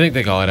 Yeah. I think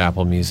they call it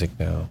Apple Music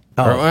now.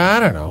 Oh. Or,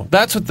 I don't know.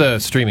 That's what the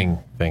streaming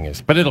thing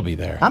is, but it'll be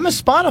there. I'm a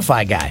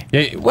Spotify guy.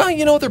 Yeah,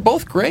 well, they're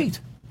both great.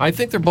 I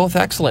think they're both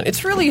excellent.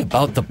 It's really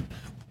about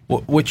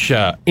which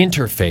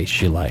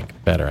interface you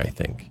like better, I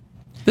think.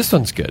 This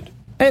one's good.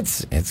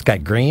 It's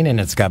got green and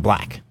it's got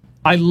black.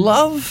 I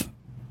love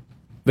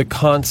the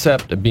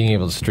concept of being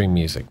able to stream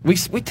music. We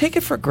take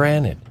it for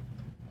granted.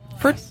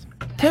 For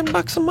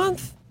 $10 a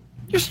month,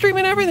 you're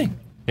streaming everything.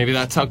 Maybe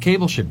that's how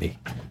cable should be.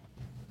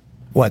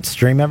 What,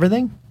 stream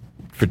everything?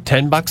 For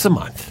 $10 a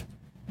month.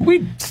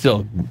 We'd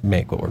still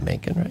make what we're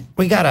making, right?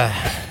 We gotta...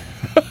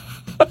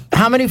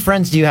 How many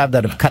friends do you have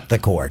that have cut the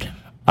cord?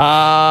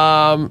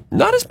 Not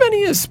as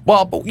many as...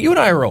 Well, but you and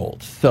I are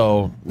old,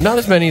 so not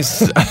as many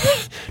as...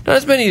 not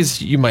as many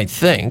as you might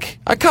think.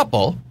 A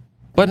couple,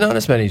 but not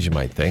as many as you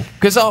might think.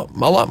 Because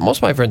most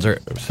of my friends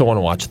still want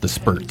to watch the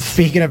spurts.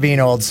 Speaking of being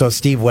old, so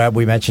Steve Webb,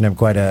 we mentioned him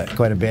quite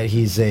a bit.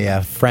 He's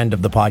a friend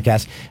of the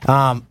podcast.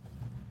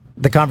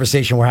 The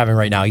conversation we're having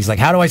right now, he's like,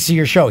 how do I see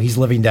your show? He's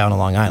living down on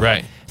Long Island.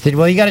 Right. I said,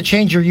 well, you got to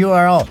change your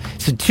URL.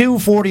 So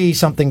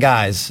 240-something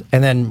guys.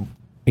 And then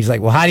he's like,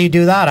 well, how do you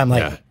do that? I'm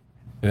like,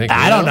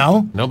 I don't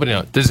know. Nobody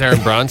knows. Does Aaron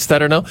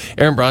Bronsteter know?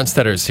 Aaron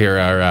Bronsteter's here,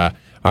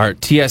 our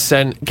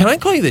TSN. Can I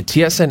call you the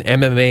TSN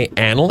MMA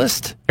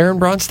analyst, Aaron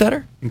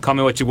Bronsteter? You can call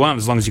me what you want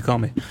as long as you call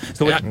me.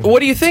 So what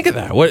do you think of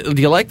that?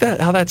 Do you like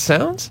that? How that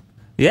sounds?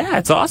 Yeah,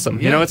 it's awesome.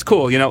 Yeah. It's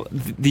cool.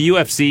 The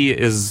UFC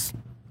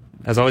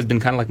has always been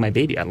kind of like my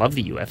baby. I love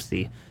the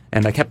UFC.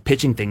 And I kept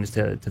pitching things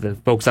to the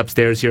folks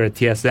upstairs here at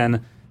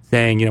TSN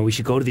saying, we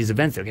should go to these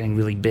events. They're getting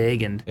really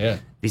big and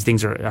these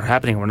things are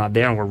happening and we're not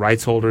there and we're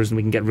rights holders and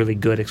we can get really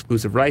good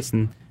exclusive rights.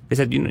 And they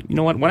said, you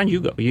know what, why don't you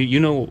go? You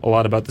know a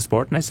lot about the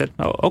sport. And I said,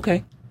 oh,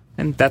 okay.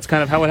 And that's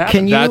kind of how it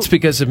happened. That's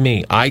because of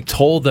me. I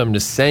told them to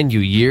send you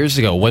years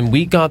ago. When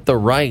we got the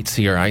rights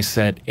here, I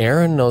said,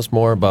 Aaron knows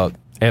more about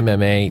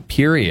MMA,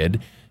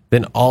 period,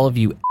 than all of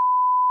you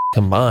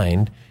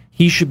combined.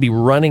 He should be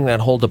running that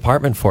whole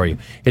department for you.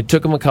 It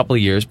took him a couple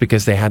of years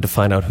because they had to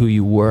find out who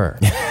you were.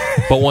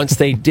 But once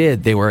they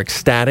did, they were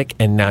ecstatic,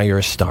 and now you're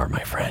a star,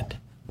 my friend.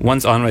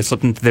 Once Envoy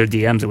slipped into their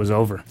DMs, it was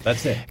over.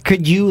 That's it.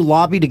 Could you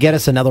lobby to get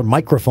us another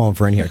microphone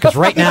for in here? Because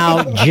right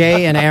now,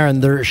 Jay and Aaron,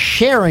 they're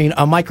sharing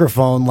a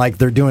microphone like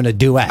they're doing a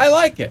duet. I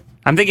like it.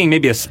 I'm thinking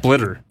maybe a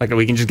splitter. Like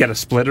we can just get a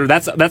splitter.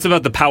 That's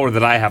about the power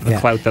that I have, the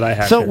clout that I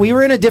have. So here. we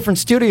were in a different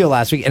studio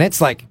last week, and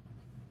it's like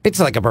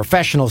a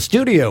professional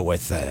studio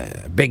with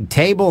a big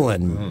table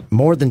and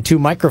more than 2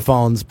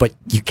 microphones, but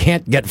you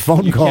can't get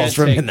phone calls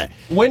from in there.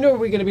 When are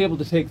we going to be able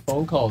to take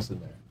phone calls in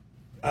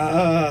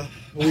there?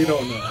 We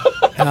don't know.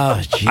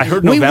 Oh, I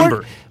heard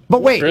November.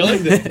 But wait. Really?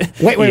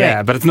 Wait.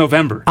 Yeah, but it's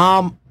November.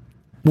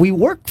 We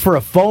work for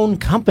a phone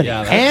company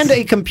and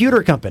a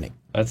computer company.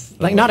 That's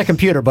like not a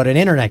computer, but an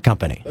internet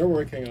company. They're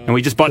working on And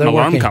we just bought an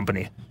alarm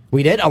company.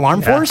 We did?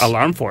 Alarm Force?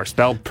 Alarm Force.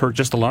 Bell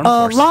purchased Alarm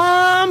Force.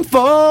 Alarm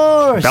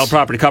Force! Bell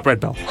Property,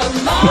 copyright Bell.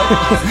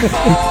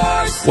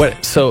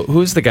 What? So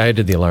who's the guy who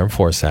did the Alarm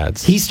Force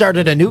ads? He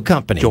started a new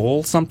company.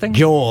 Joel something?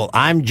 Joel.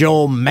 I'm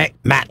Joel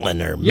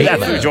Matlin.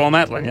 Yeah, Joel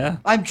Matlin, yeah.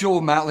 I'm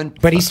Joel Matlin.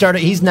 But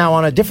he's now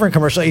on a different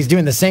commercial. He's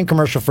doing the same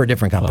commercial for a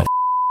different company.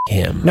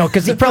 Him. No,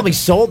 because he probably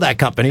sold that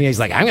company. He's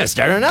like, I'm going to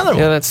start another one.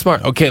 Yeah, that's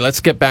smart. Okay, let's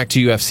get back to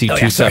UFC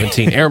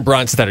 217. Aaron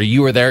Bronsteter,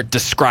 you were there.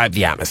 Describe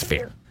the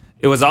atmosphere.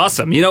 It was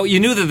awesome. You know, you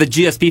knew that the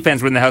GSP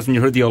fans were in the house when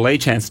you heard the Olay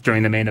chants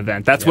during the main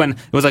event. That's when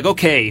it was like,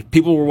 okay,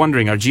 people were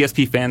wondering, are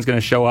GSP fans going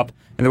to show up?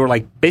 And there were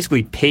like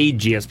basically paid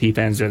GSP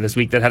fans there this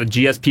week that had a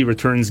GSP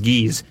returns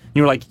geese. And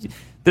you were like,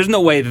 there's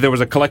no way that there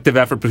was a collective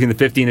effort between the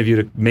 15 of you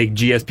to make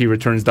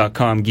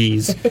GSPreturns.com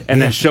geese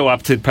and then show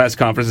up to press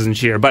conferences and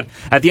cheer. But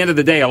at the end of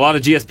the day, a lot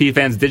of GSP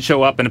fans did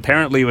show up, and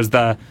apparently it was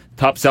the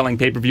top-selling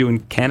pay-per-view in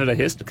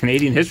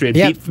Canadian history. It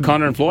beat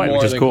Conor and Floyd,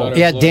 which is cool.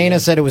 Yeah, Dana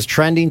said it was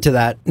trending to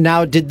that.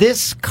 Now, did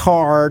this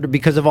card,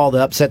 because of all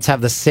the upsets,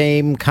 have the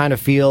same kind of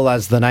feel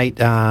as the night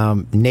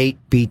Nate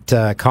beat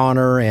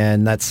Conor,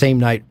 and that same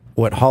night,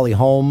 Holly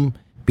Holm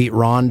beat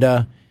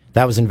Ronda?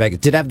 That was in Vegas.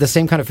 Did it have the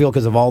same kind of feel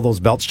because of all those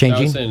belts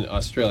changing? That was in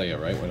Australia,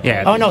 right?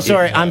 Yeah. Oh, no,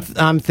 sorry.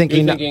 I'm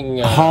thinking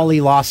Holly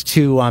lost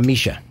to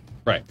Misha.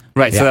 Right.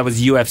 Right, so that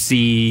was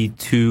UFC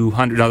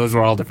 200. No, those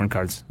were all different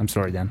cards. I'm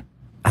sorry, Dan.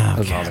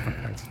 Those were all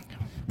different cards.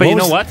 But you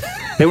know what?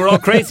 They were all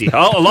crazy. A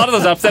lot of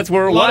those upsets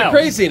were A lot wild. of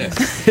craziness.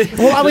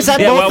 Well, I was at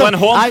both when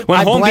Holm beat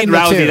blend the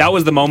Rousey, two. that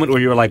was the moment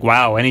where you were like,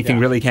 wow, anything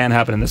really can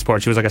happen in this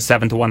sport. She was like a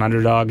 7-1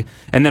 underdog.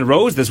 And then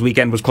Rose this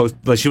weekend was close.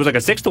 She was like a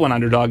 6-1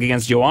 underdog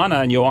against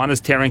Joanna, and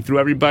Joanna's tearing through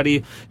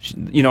everybody.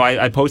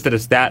 I posted a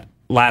stat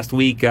last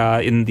week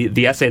in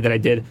the essay that I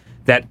did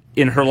that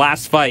in her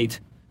last fight,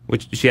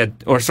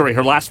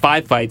 her last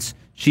 5 fights,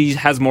 she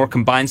has more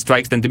combined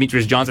strikes than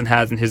Demetrius Johnson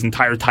has in his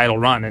entire title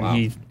run, and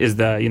he is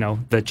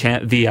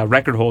the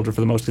record holder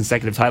for the most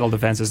consecutive title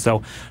defenses.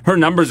 So her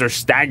numbers are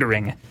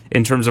staggering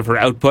in terms of her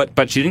output,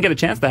 but she didn't get a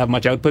chance to have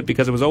much output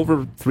because it was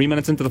over 3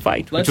 minutes into the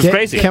fight, which was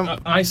crazy.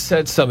 I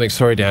said something.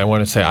 Sorry, Dan. I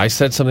want to say I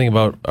said something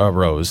about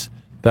Rose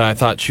that I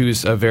thought she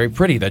was very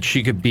pretty. That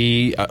she could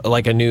be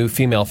like a new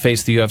female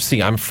face of the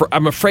UFC.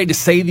 I'm afraid to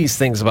say these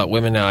things about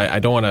women. I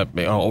don't want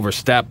to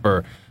overstep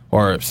or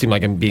seem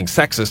like I'm being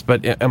sexist,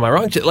 but am I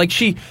wrong? Like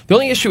the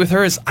only issue with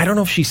her is I don't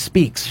know if she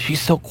speaks.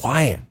 She's so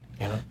quiet.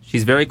 You know?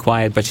 She's very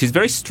quiet, but she's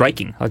very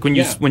striking. Like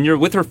when you're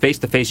with her face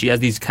to face, she has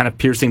these kind of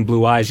piercing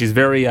blue eyes. She's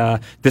very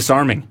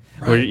disarming.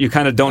 Right. Where you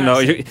kind of don't know.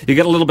 You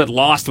get a little bit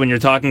lost when you're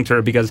talking to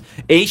her because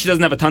she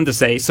doesn't have a ton to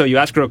say. So you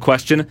ask her a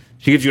question,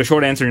 she gives you a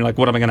short answer, and you're like,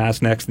 "What am I going to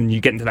ask next?" And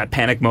you get into that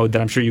panic mode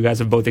that I'm sure you guys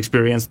have both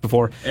experienced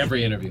before.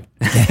 Every interview.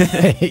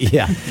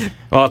 Yeah.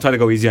 Well, I'll try to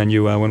go easy on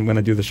you when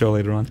I do the show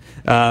later on.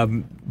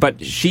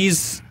 But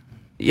she's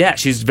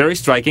very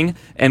striking.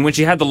 And when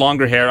she had the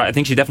longer hair, I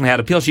think she definitely had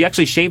appeal. She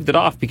actually shaved it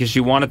off because she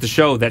wanted to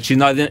show that she's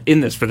not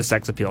in this for the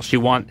sex appeal. She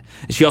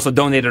also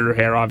donated her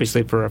hair,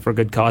 obviously, for a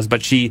good cause.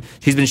 But she's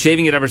been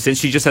shaving it ever since.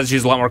 She just says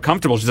she's a lot more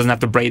comfortable. She doesn't have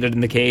to braid it in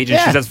the cage. And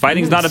she says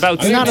fighting's not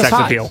about sex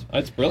appeal.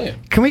 That's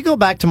brilliant. Can we go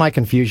back to my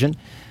confusion?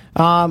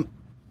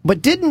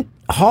 But didn't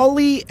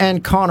Holly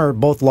and Conor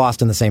both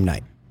lost in the same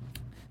night?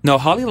 No,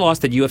 Holly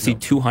lost at UFC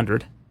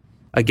 200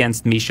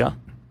 against Misha.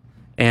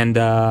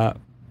 And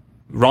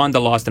Ronda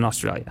lost in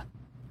Australia.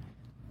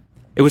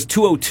 It was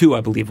 202,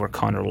 I believe, where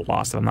Conor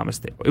lost, if I'm not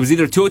mistaken. It was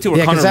either 202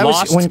 where Conor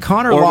lost, when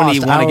Conor or lost, when he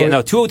won again.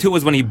 No, 202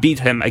 was when he beat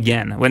him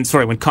again. When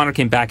Conor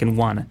came back and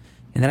won.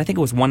 And then I think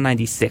it was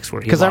 196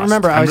 where he lost. Because I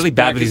remember I'm really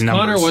bad with these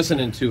numbers. Conor wasn't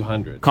in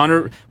 200.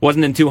 Conor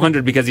wasn't in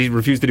 200 because he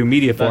refused to do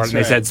media for it. And they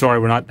right. said, sorry,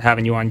 we're not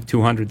having you on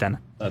 200 then.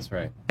 That's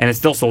right. And it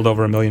still sold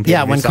over 1 million people.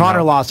 Yeah, when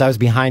Conor lost, I was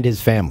behind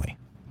his family.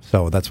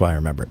 So that's why I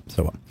remember it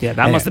so well. Yeah,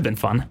 that must have been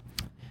fun.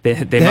 They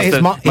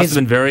must have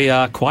been very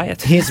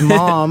quiet. His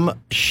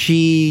mom,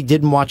 she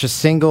didn't watch a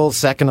single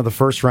second of the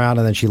first round,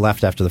 and then she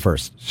left after the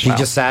first. She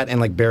just sat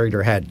and buried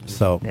her head,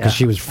 because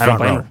she was front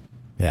row.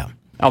 Yeah.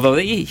 Although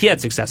he had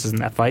successes in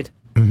that fight.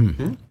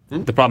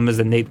 Mm-hmm. The problem is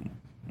that Nate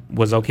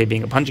was okay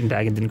being a punching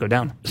bag and didn't go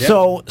down.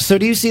 So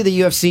do you see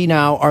the UFC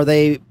now? Are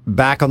they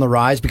back on the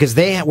rise? Because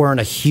they were in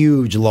a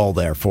huge lull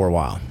there for a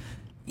while.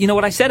 you know,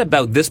 what I said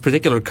about this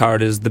particular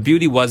card is the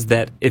beauty was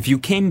that if you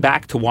came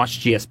back to watch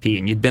GSP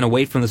and you'd been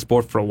away from the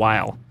sport for a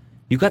while,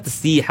 you got to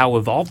see how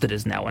evolved it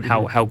is now and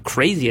how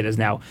crazy it is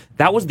now.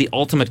 That was the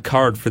ultimate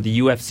card for the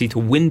UFC to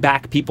win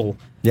back people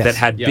that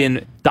had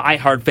been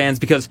diehard fans,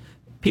 because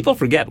people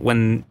forget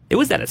when it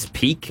was at its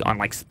peak on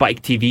like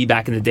Spike TV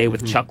back in the day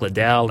with Chuck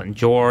Liddell and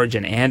George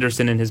and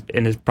Anderson in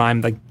his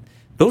prime. Like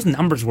those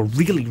numbers were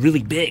really,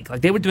 really big.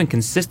 Like they were doing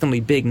consistently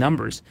big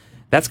numbers.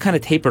 That's kind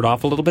of tapered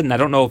off a little bit, and I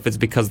don't know if it's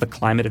because the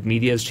climate of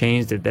media has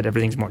changed, that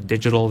everything's more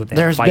digital. That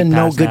there's been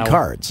no good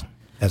cards.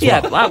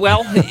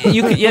 Well,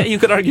 you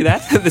could argue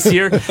that this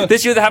year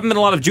there haven't been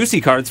a lot of juicy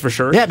cards for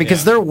sure. Yeah,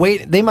 because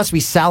they must be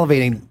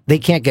salivating. They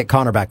can't get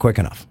Conor back quick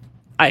enough.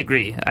 I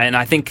agree, and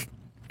I think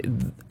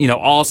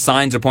all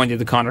signs are pointing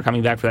to Conor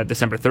coming back for that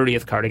December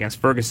 30th card against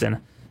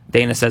Ferguson.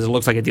 Dana says it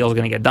looks like a deal is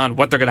going to get done.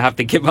 What they're going to have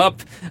to give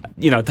up,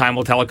 time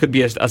will tell. It could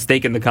be a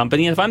stake in the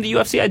company, and if I'm the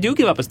UFC, I do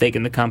give up a stake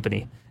in the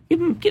company.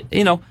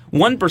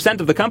 1%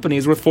 of the company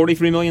is worth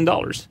 $43 million.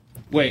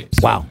 Wait.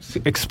 Wow.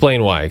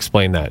 Explain why.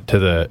 Explain that to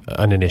the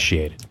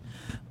uninitiated.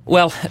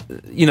 Well,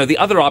 the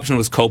other option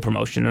was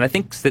co-promotion, and I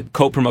think that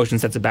co-promotion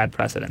sets a bad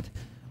precedent.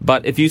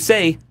 But if you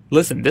say,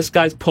 listen, this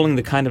guy's pulling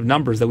the kind of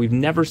numbers that we've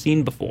never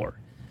seen before,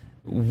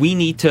 we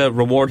need to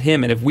reward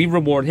him, and if we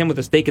reward him with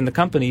a stake in the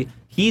company,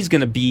 he's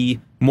going to be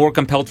more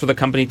compelled for the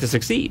company to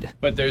succeed.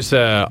 But there's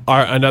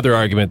another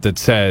argument that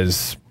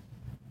says,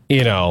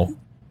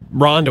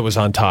 Ronda was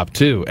on top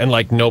too, and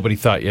like nobody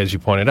thought, as you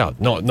pointed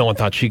out, no one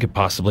thought she could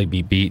possibly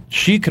be beat.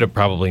 She could have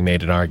probably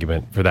made an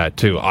argument for that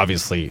too.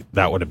 Obviously,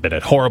 that would have been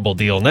a horrible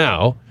deal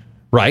now,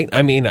 right?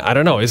 I mean, I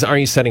don't know. Aren't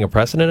you setting a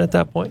precedent at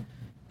that point?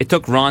 It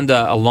took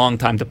Ronda a long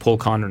time to pull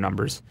Conor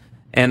numbers,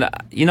 and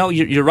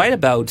you're right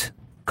about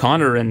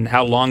Conor and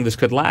how long this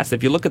could last.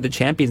 If you look at the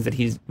champions that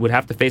he would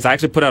have to face, I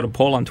actually put out a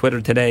poll on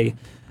Twitter today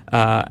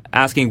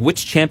asking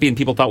which champion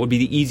people thought would be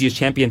the easiest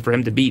champion for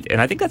him to beat.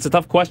 And I think that's a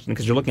tough question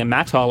because you're looking at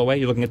Max Holloway,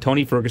 you're looking at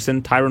Tony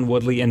Ferguson, Tyron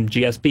Woodley, and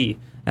GSP.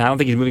 And I don't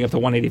think he's moving up to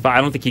 185.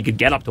 I don't think he could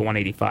get up to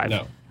 185.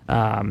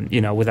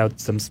 No. Without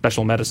some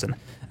special medicine.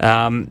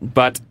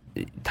 But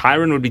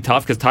Tyron would be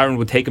tough because Tyron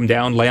would take him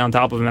down, lay on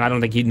top of him, and I don't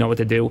think he'd know what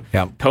to do.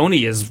 Yeah.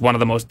 Tony is one of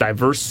the most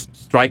diverse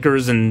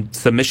strikers and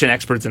submission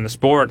experts in the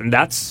sport, and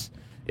that's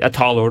a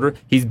tall order.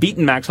 He's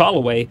beaten Max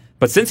Holloway,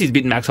 but since he's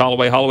beaten Max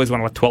Holloway, Holloway's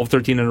won 12,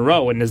 13 in a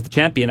row and is the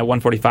champion at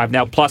 145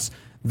 now. Plus,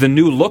 the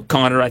new look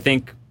Conor, I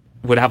think,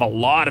 would have a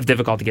lot of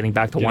difficulty getting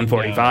back to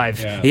 145.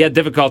 Yeah. He had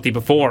difficulty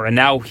before, and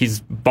now he's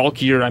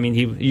bulkier. I mean,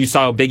 you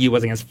saw how big he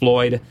was against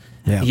Floyd.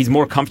 Yeah. He's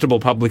more comfortable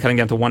probably cutting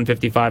down to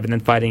 155 and then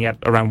fighting at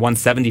around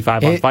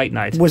 175 on fight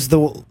night. Was the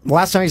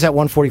last time he was at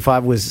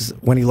 145 was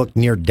when he looked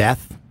near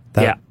death?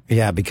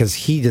 Yeah, because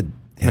he did.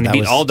 And he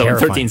beat Aldo in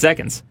 13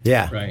 seconds.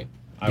 Yeah. Right.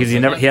 Because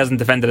he hasn't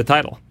defended a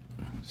title.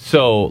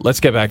 So let's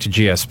get back to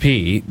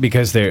GSP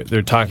because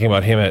they're talking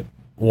about him at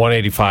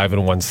 185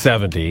 and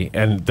 170,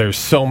 and there's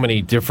so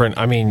many different.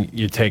 I mean,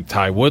 you take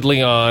Ty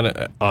Woodley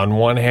on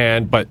one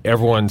hand, but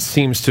everyone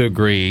seems to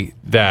agree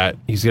that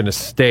he's going to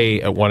stay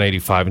at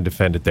 185 and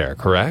defend it there.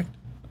 Correct?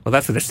 Well,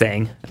 that's what they're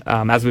saying.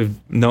 As we've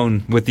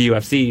known with the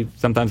UFC,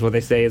 sometimes what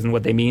they say isn't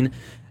what they mean.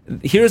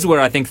 Here's where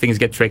I think things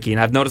get tricky,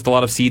 and I've noticed a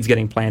lot of seeds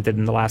getting planted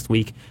in the last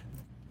week.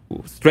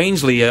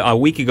 Strangely, a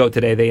week ago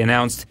today, they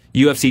announced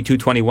UFC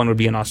 221 would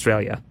be in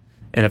Australia.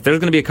 And if there's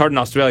going to be a card in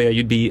Australia,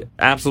 you'd be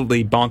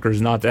absolutely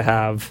bonkers not to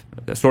have...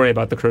 Sorry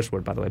about the curse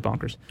word, by the way,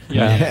 bonkers.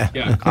 Yeah.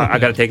 I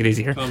got to take it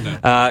easy here.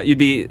 You'd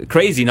be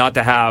crazy not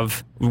to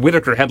have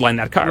Whittaker headline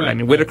that card. Right, I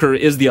mean, Whittaker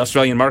is the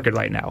Australian market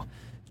right now.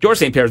 George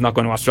St. Pierre is not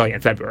going to Australia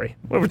in February.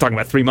 We're talking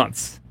about 3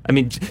 months. I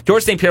mean,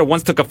 George St. Pierre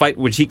once took a fight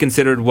which he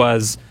considered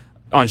was...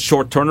 on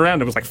short turnaround,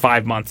 it was like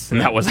 5 months,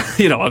 and that was,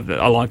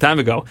 a long time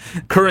ago.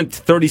 Current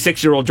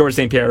 36-year-old George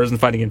St. Pierre isn't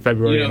fighting in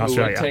February in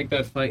Australia. Who would take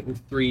that fight in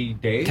 3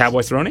 days?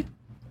 Cowboy Cerrone?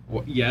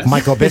 Well, yes.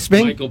 Michael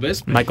Bisping?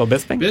 Michael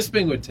Bisping?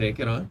 Bisping would take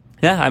it on.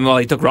 Yeah,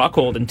 he took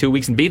Rockhold in 2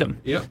 weeks and beat him.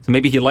 Yep. So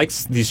maybe he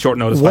likes these short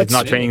notice fights,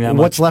 not training that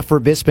much. What's left for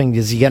Bisping?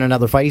 Does he get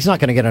another fight? He's not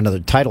going to get another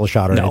title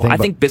shot or anything. No, I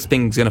think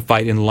Bisping's going to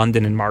fight in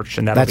London in March,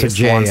 and that'll be a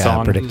swan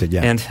song. Predicted,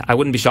 yeah. And I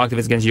wouldn't be shocked if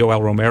it's against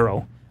Yoel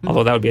Romero,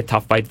 although that would be a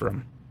tough fight for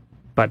him.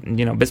 But,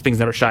 Bisping's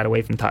never shied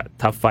away from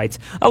tough fights.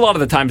 A lot of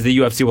the times the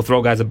UFC will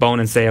throw guys a bone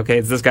and say, okay,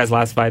 it's this guy's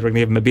last fight. We're going to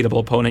give him a beatable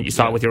opponent. You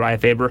saw it with Uriah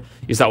Faber.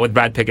 You saw it with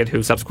Brad Pickett,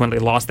 who subsequently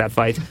lost that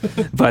fight.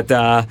 But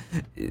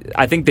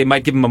I think they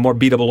might give him a more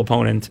beatable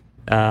opponent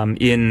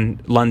in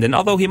London,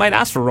 although he might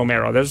ask for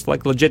Romero. There's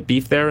legit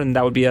beef there, and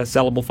that would be a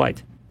sellable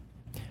fight.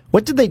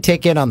 What did they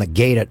take in on the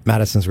gate at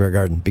Madison Square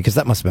Garden? Because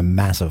that must have been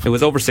massive. It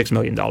was over $6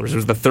 million. It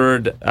was the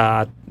third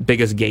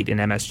biggest gate in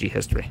MSG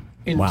history.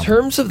 In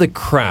terms of the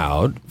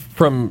crowd,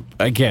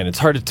 again, it's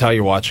hard to tell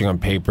you're watching on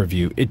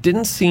pay-per-view. It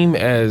didn't seem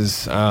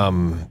as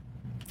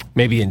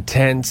maybe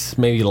intense,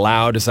 maybe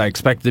loud as I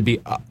expected to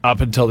be up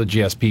until the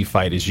GSP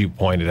fight, as you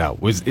pointed out.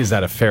 Is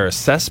that a fair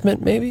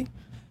assessment, maybe?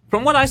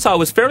 From what I saw, it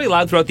was fairly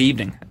loud throughout the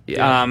evening.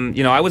 Yeah.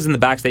 I was in the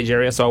backstage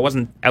area, so I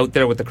wasn't out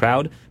there with the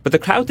crowd. But the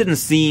crowd didn't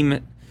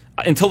seem...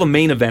 until the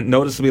main event,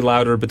 noticeably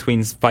louder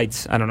between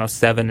fights, I don't know,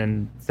 7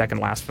 and second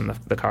last from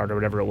the card or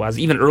whatever it was.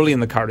 Even early in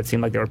the card, it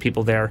seemed like there were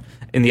people there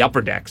in the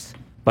upper decks.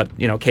 But,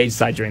 cage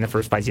side during the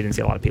first fights, you didn't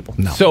see a lot of people.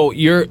 No. So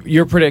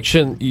your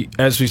prediction,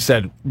 as we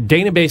said,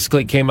 Dana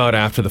basically came out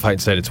after the fight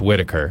and said it's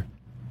Whitaker.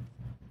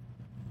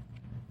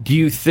 Do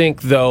you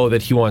think, though,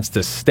 that he wants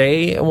to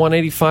stay at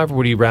 185, or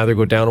would he rather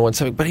go down to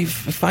 170? But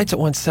if he fights at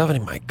 170,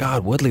 my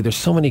God, Woodley, there's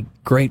so many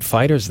great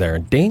fighters there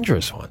and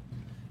dangerous ones.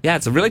 Yeah,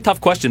 it's a really tough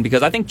question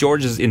because I think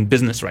George is in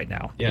business right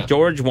now. Yeah.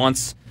 George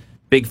wants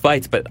big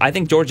fights, but I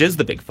think George is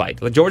the big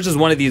fight. Like, George is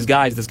one of these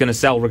guys that's going to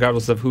sell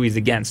regardless of who he's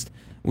against.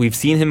 We've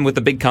seen him with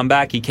the big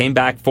comeback. He came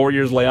back 4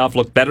 years layoff,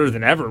 looked better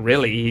than ever,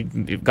 really.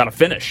 He got a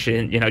finish.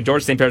 And,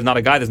 George St. Pierre is not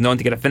a guy that's known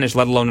to get a finish,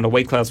 let alone in a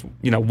weight class,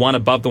 one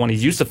above the one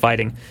he's used to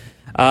fighting.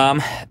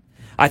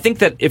 I think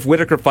that if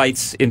Whitaker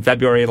fights in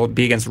February, it'll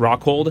be against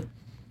Rockhold.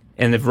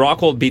 And if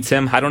Rockhold beats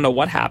him, I don't know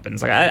what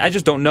happens. Like, I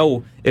just don't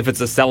know if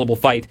it's a sellable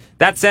fight.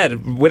 That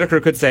said,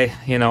 Whitaker could say,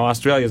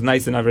 Australia's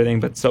nice and everything,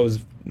 but so is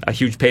a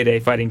huge payday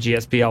fighting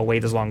GSP. I'll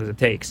wait as long as it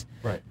takes.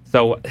 Right.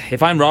 So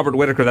if I'm Robert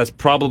Whitaker, that's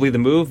probably the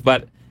move.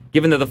 But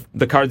given that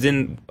the card's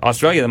in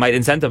Australia, that might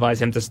incentivize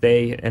him to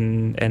stay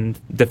and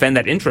defend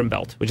that interim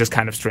belt, which is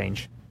kind of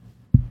strange.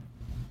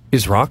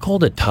 Is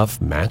Rockhold a tough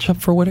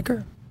matchup for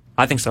Whitaker?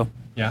 I think so.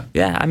 Yeah?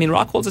 Yeah, I mean,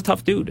 Rockhold's a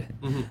tough dude.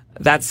 Mm-hmm.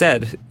 That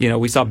said,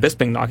 we saw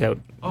Bisping knock out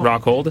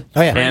Rockhold.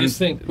 Oh, yeah. And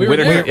We were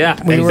Whitaker, there.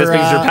 yeah. We and were,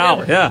 Bisping's your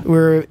pal, yeah. We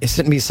were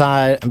sitting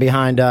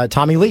behind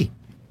Tommy Lee.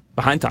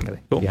 Behind Tommy Lee.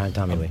 Cool. Behind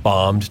Tommy Lee.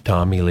 Bombed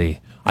Tommy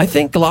Lee. I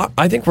think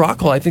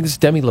Rockhold, I think this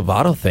Demi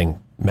Lovato thing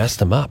messed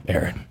him up,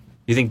 Aaron.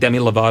 You think Demi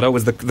Lovato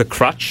was the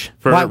crutch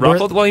for Why,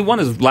 Rockhold? Well, he won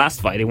his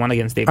last fight. He won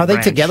against David Are they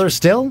Branch. together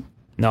still?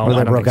 No, Or I they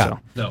don't broke think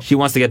up? so. No. He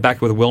wants to get back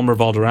with Wilmer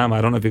Valderrama.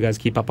 I don't know if you guys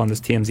keep up on this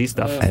TMZ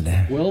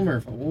stuff. Wilmer,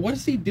 what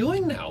is he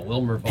doing now,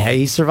 Wilmer? Hey,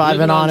 he's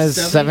surviving on his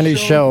 70s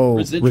show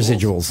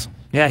residuals.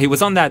 Yeah, he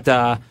was on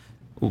that,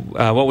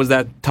 what was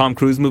that Tom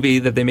Cruise movie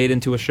that they made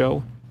into a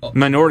show?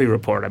 Minority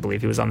Report, I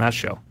believe. He was on that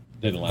show.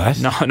 Didn't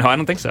last. No, I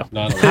don't think so.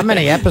 How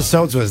many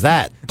episodes was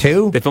that?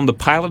 2? They filmed the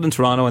pilot in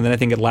Toronto, and then I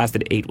think it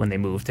lasted 8 when they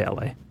moved to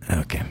LA.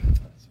 Okay.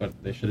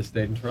 But they should have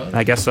stayed in Toronto.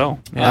 I guess so.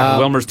 Yeah,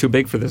 Wilmer's too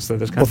big for this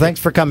country. Well, thanks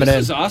for coming This in.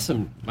 is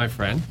awesome, my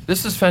friend.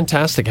 This is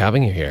fantastic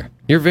having you here.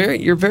 You're very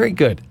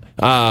good.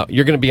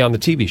 You're going to be on the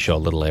TV show a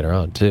little later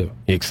on too.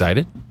 You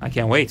excited? I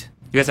can't wait.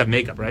 You guys have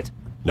makeup, right?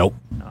 Nope.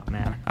 Oh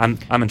man, I'm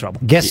in trouble.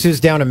 Guess who's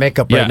down in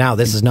makeup right Yeah. now?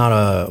 This is not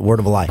a word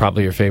of a lie.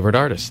 Probably your favorite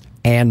artist.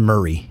 Anne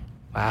Murray.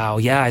 Wow,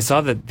 yeah, I saw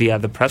that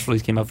the press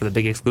release came out for the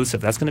big exclusive.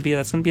 That's gonna be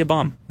a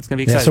bomb. It's gonna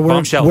be Yeah, exciting. so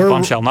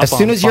Bombshell, not as bomb.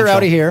 soon as you're Bombshell.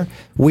 out of here,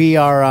 we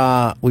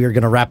are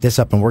going to wrap this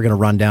up and we're going to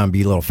run down and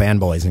be little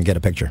fanboys and get a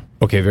picture.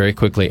 Okay, very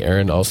quickly,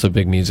 Aaron, also a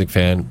big music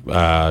fan.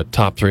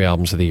 Top 3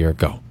 albums of the year.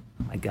 Go.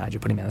 Oh my God, you're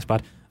putting me on the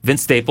spot.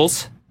 Vince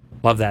Staples,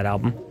 love that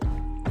album.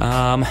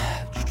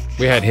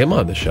 We had him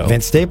on the show.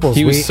 Vince Staples.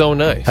 He was so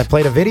nice. I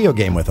played a video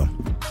game with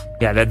him.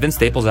 Yeah, that Vince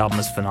Staples album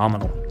is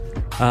phenomenal.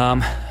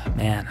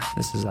 Man,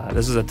 this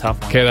is a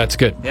tough one. Okay, that's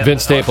good. Yeah,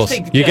 Vince Staples.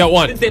 You got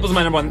one. Vince Staples is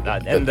my number one,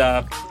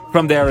 and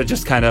from there it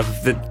just kind of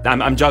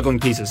I'm juggling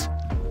pieces.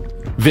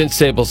 Vince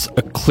Staples,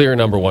 a clear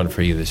number 1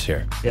 for you this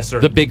year. Yes, sir.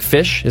 The Big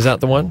Fish, is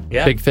that the one?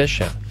 Yeah. Big Fish,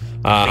 yeah.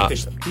 Big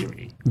Fish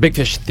Theory. Big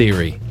Fish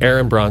Theory.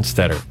 Aaron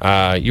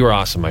Bronsteter. You were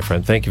awesome, my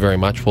friend. Thank you very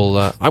much.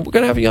 We're going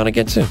to have you on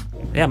again soon.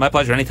 Yeah, my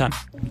pleasure. Anytime.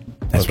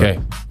 That's okay,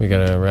 right. we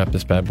got to wrap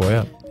this bad boy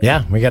up.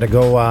 Yeah, we got to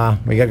go.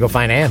 We got to go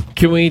find Anne.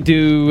 Can we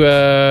do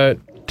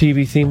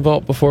TV theme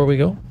vault before we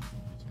go?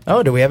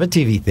 Oh, do we have a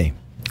TV theme?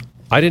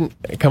 I didn't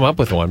come up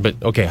with one, but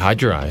okay,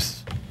 hide your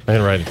eyes. I'm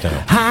gonna write it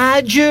down.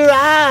 Hide your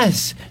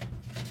eyes.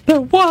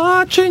 They're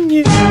watching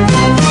you.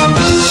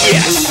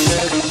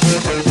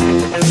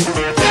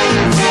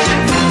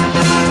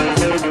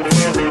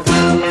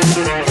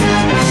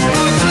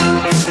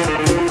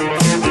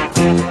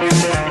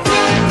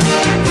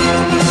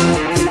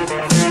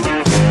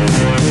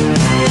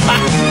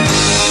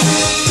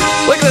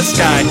 Look at this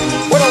guy.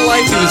 What a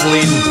life he was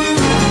leading.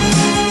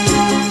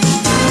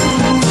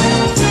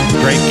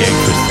 Great gig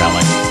for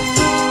Stelling.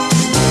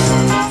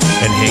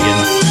 And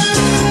Higgins.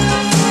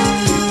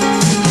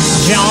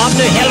 John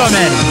the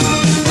Hillerman.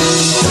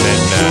 And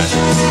then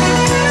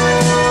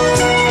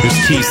there's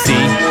TC.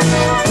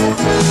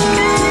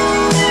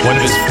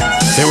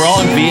 They were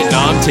all in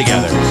Vietnam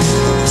together.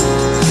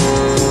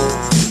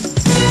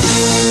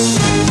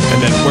 And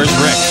then where's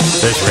Rick?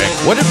 There's Rick.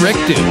 What did Rick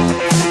do?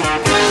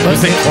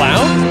 Was he a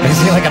clown?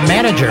 Is he like a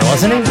manager,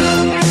 wasn't he? I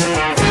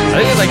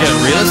think he was like a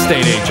real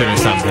estate agent or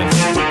something.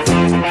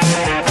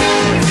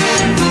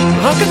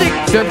 How could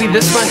there be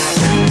this much?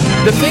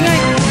 The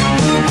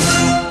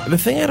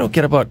thing I don't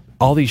get about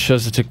all these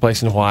shows that took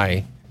place in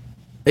Hawaii,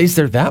 is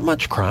there that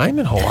much crime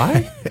in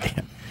Hawaii?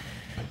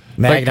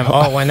 Magnum.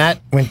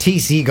 When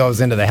TC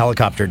goes into the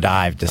helicopter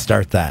dive to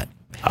start that.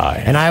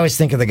 And I always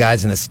think of the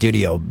guys in the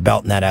studio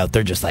belting that out.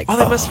 They're just like, Oh,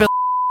 that must have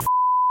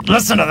been.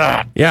 listen to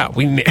that. Yeah,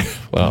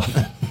 well,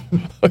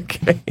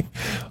 okay.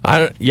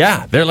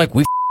 They're like,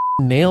 we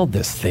nailed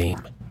this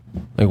theme.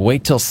 Like,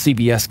 wait till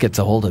CBS gets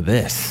a hold of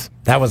this.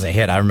 That was a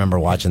hit. I remember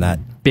watching that.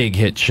 big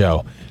hit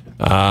show.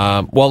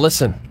 Well,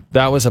 listen,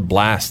 that was a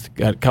blast.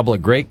 Got a couple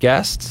of great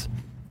guests.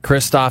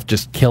 Christoph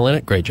just killing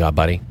it. Great job,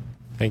 buddy.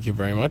 Thank you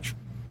very much.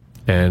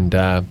 And,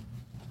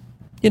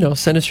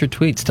 send us your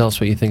tweets. Tell us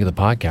what you think of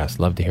the podcast.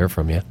 Love to hear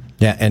from you.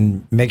 Yeah,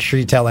 and make sure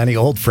you tell any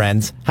old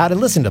friends how to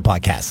listen to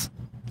podcasts.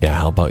 Yeah,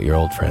 how about your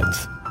old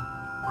friends?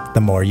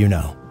 The more you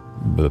know.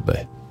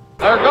 Bye-bye.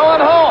 They're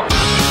going home.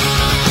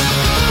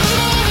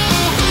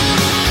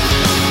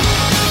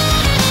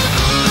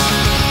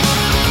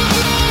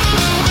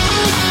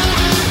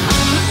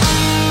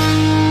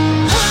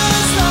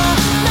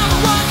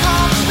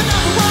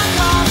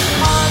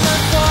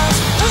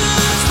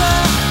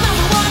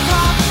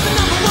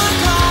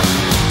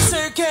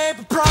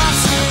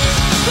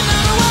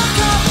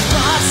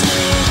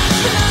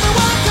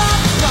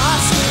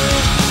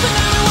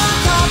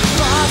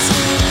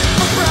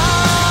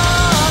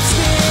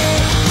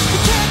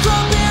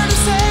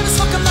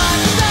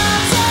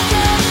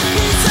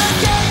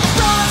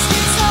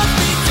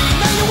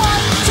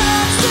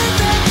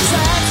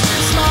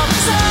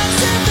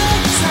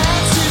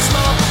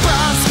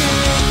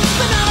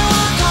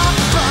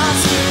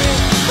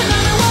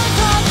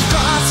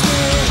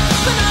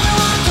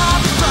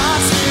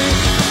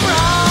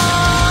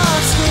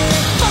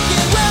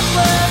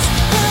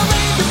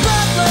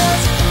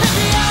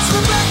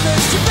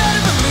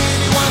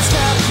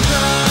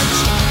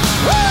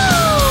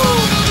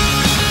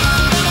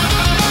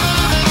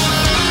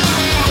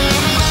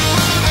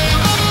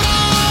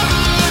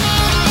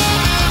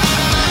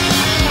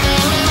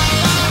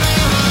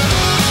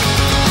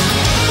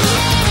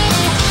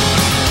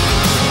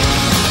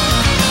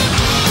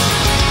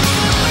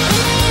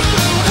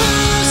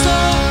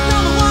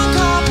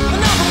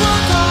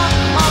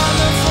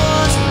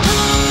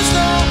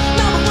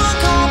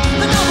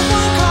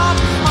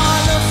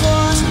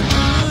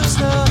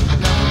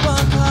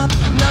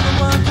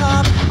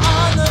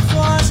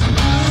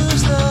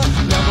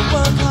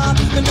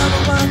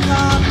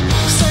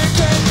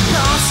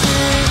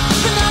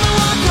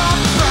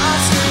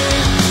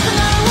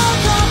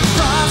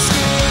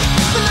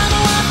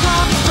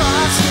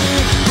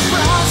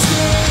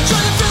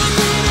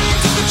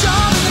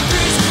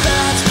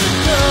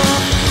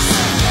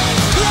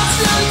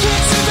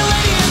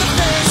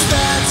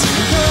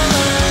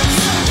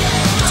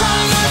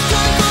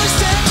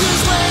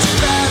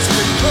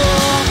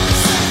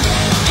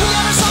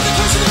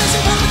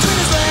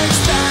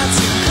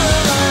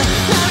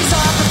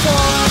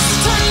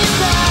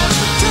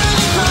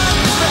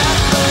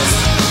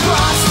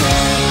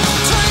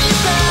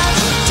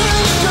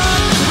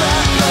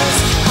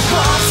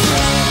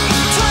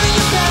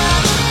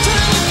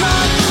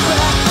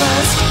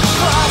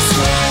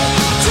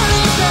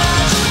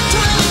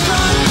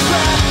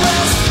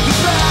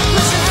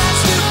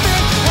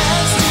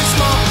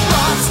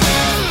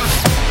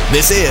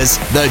 This is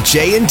the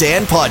Jay and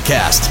Dan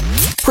Podcast,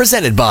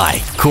 presented by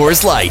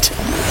Coors Light.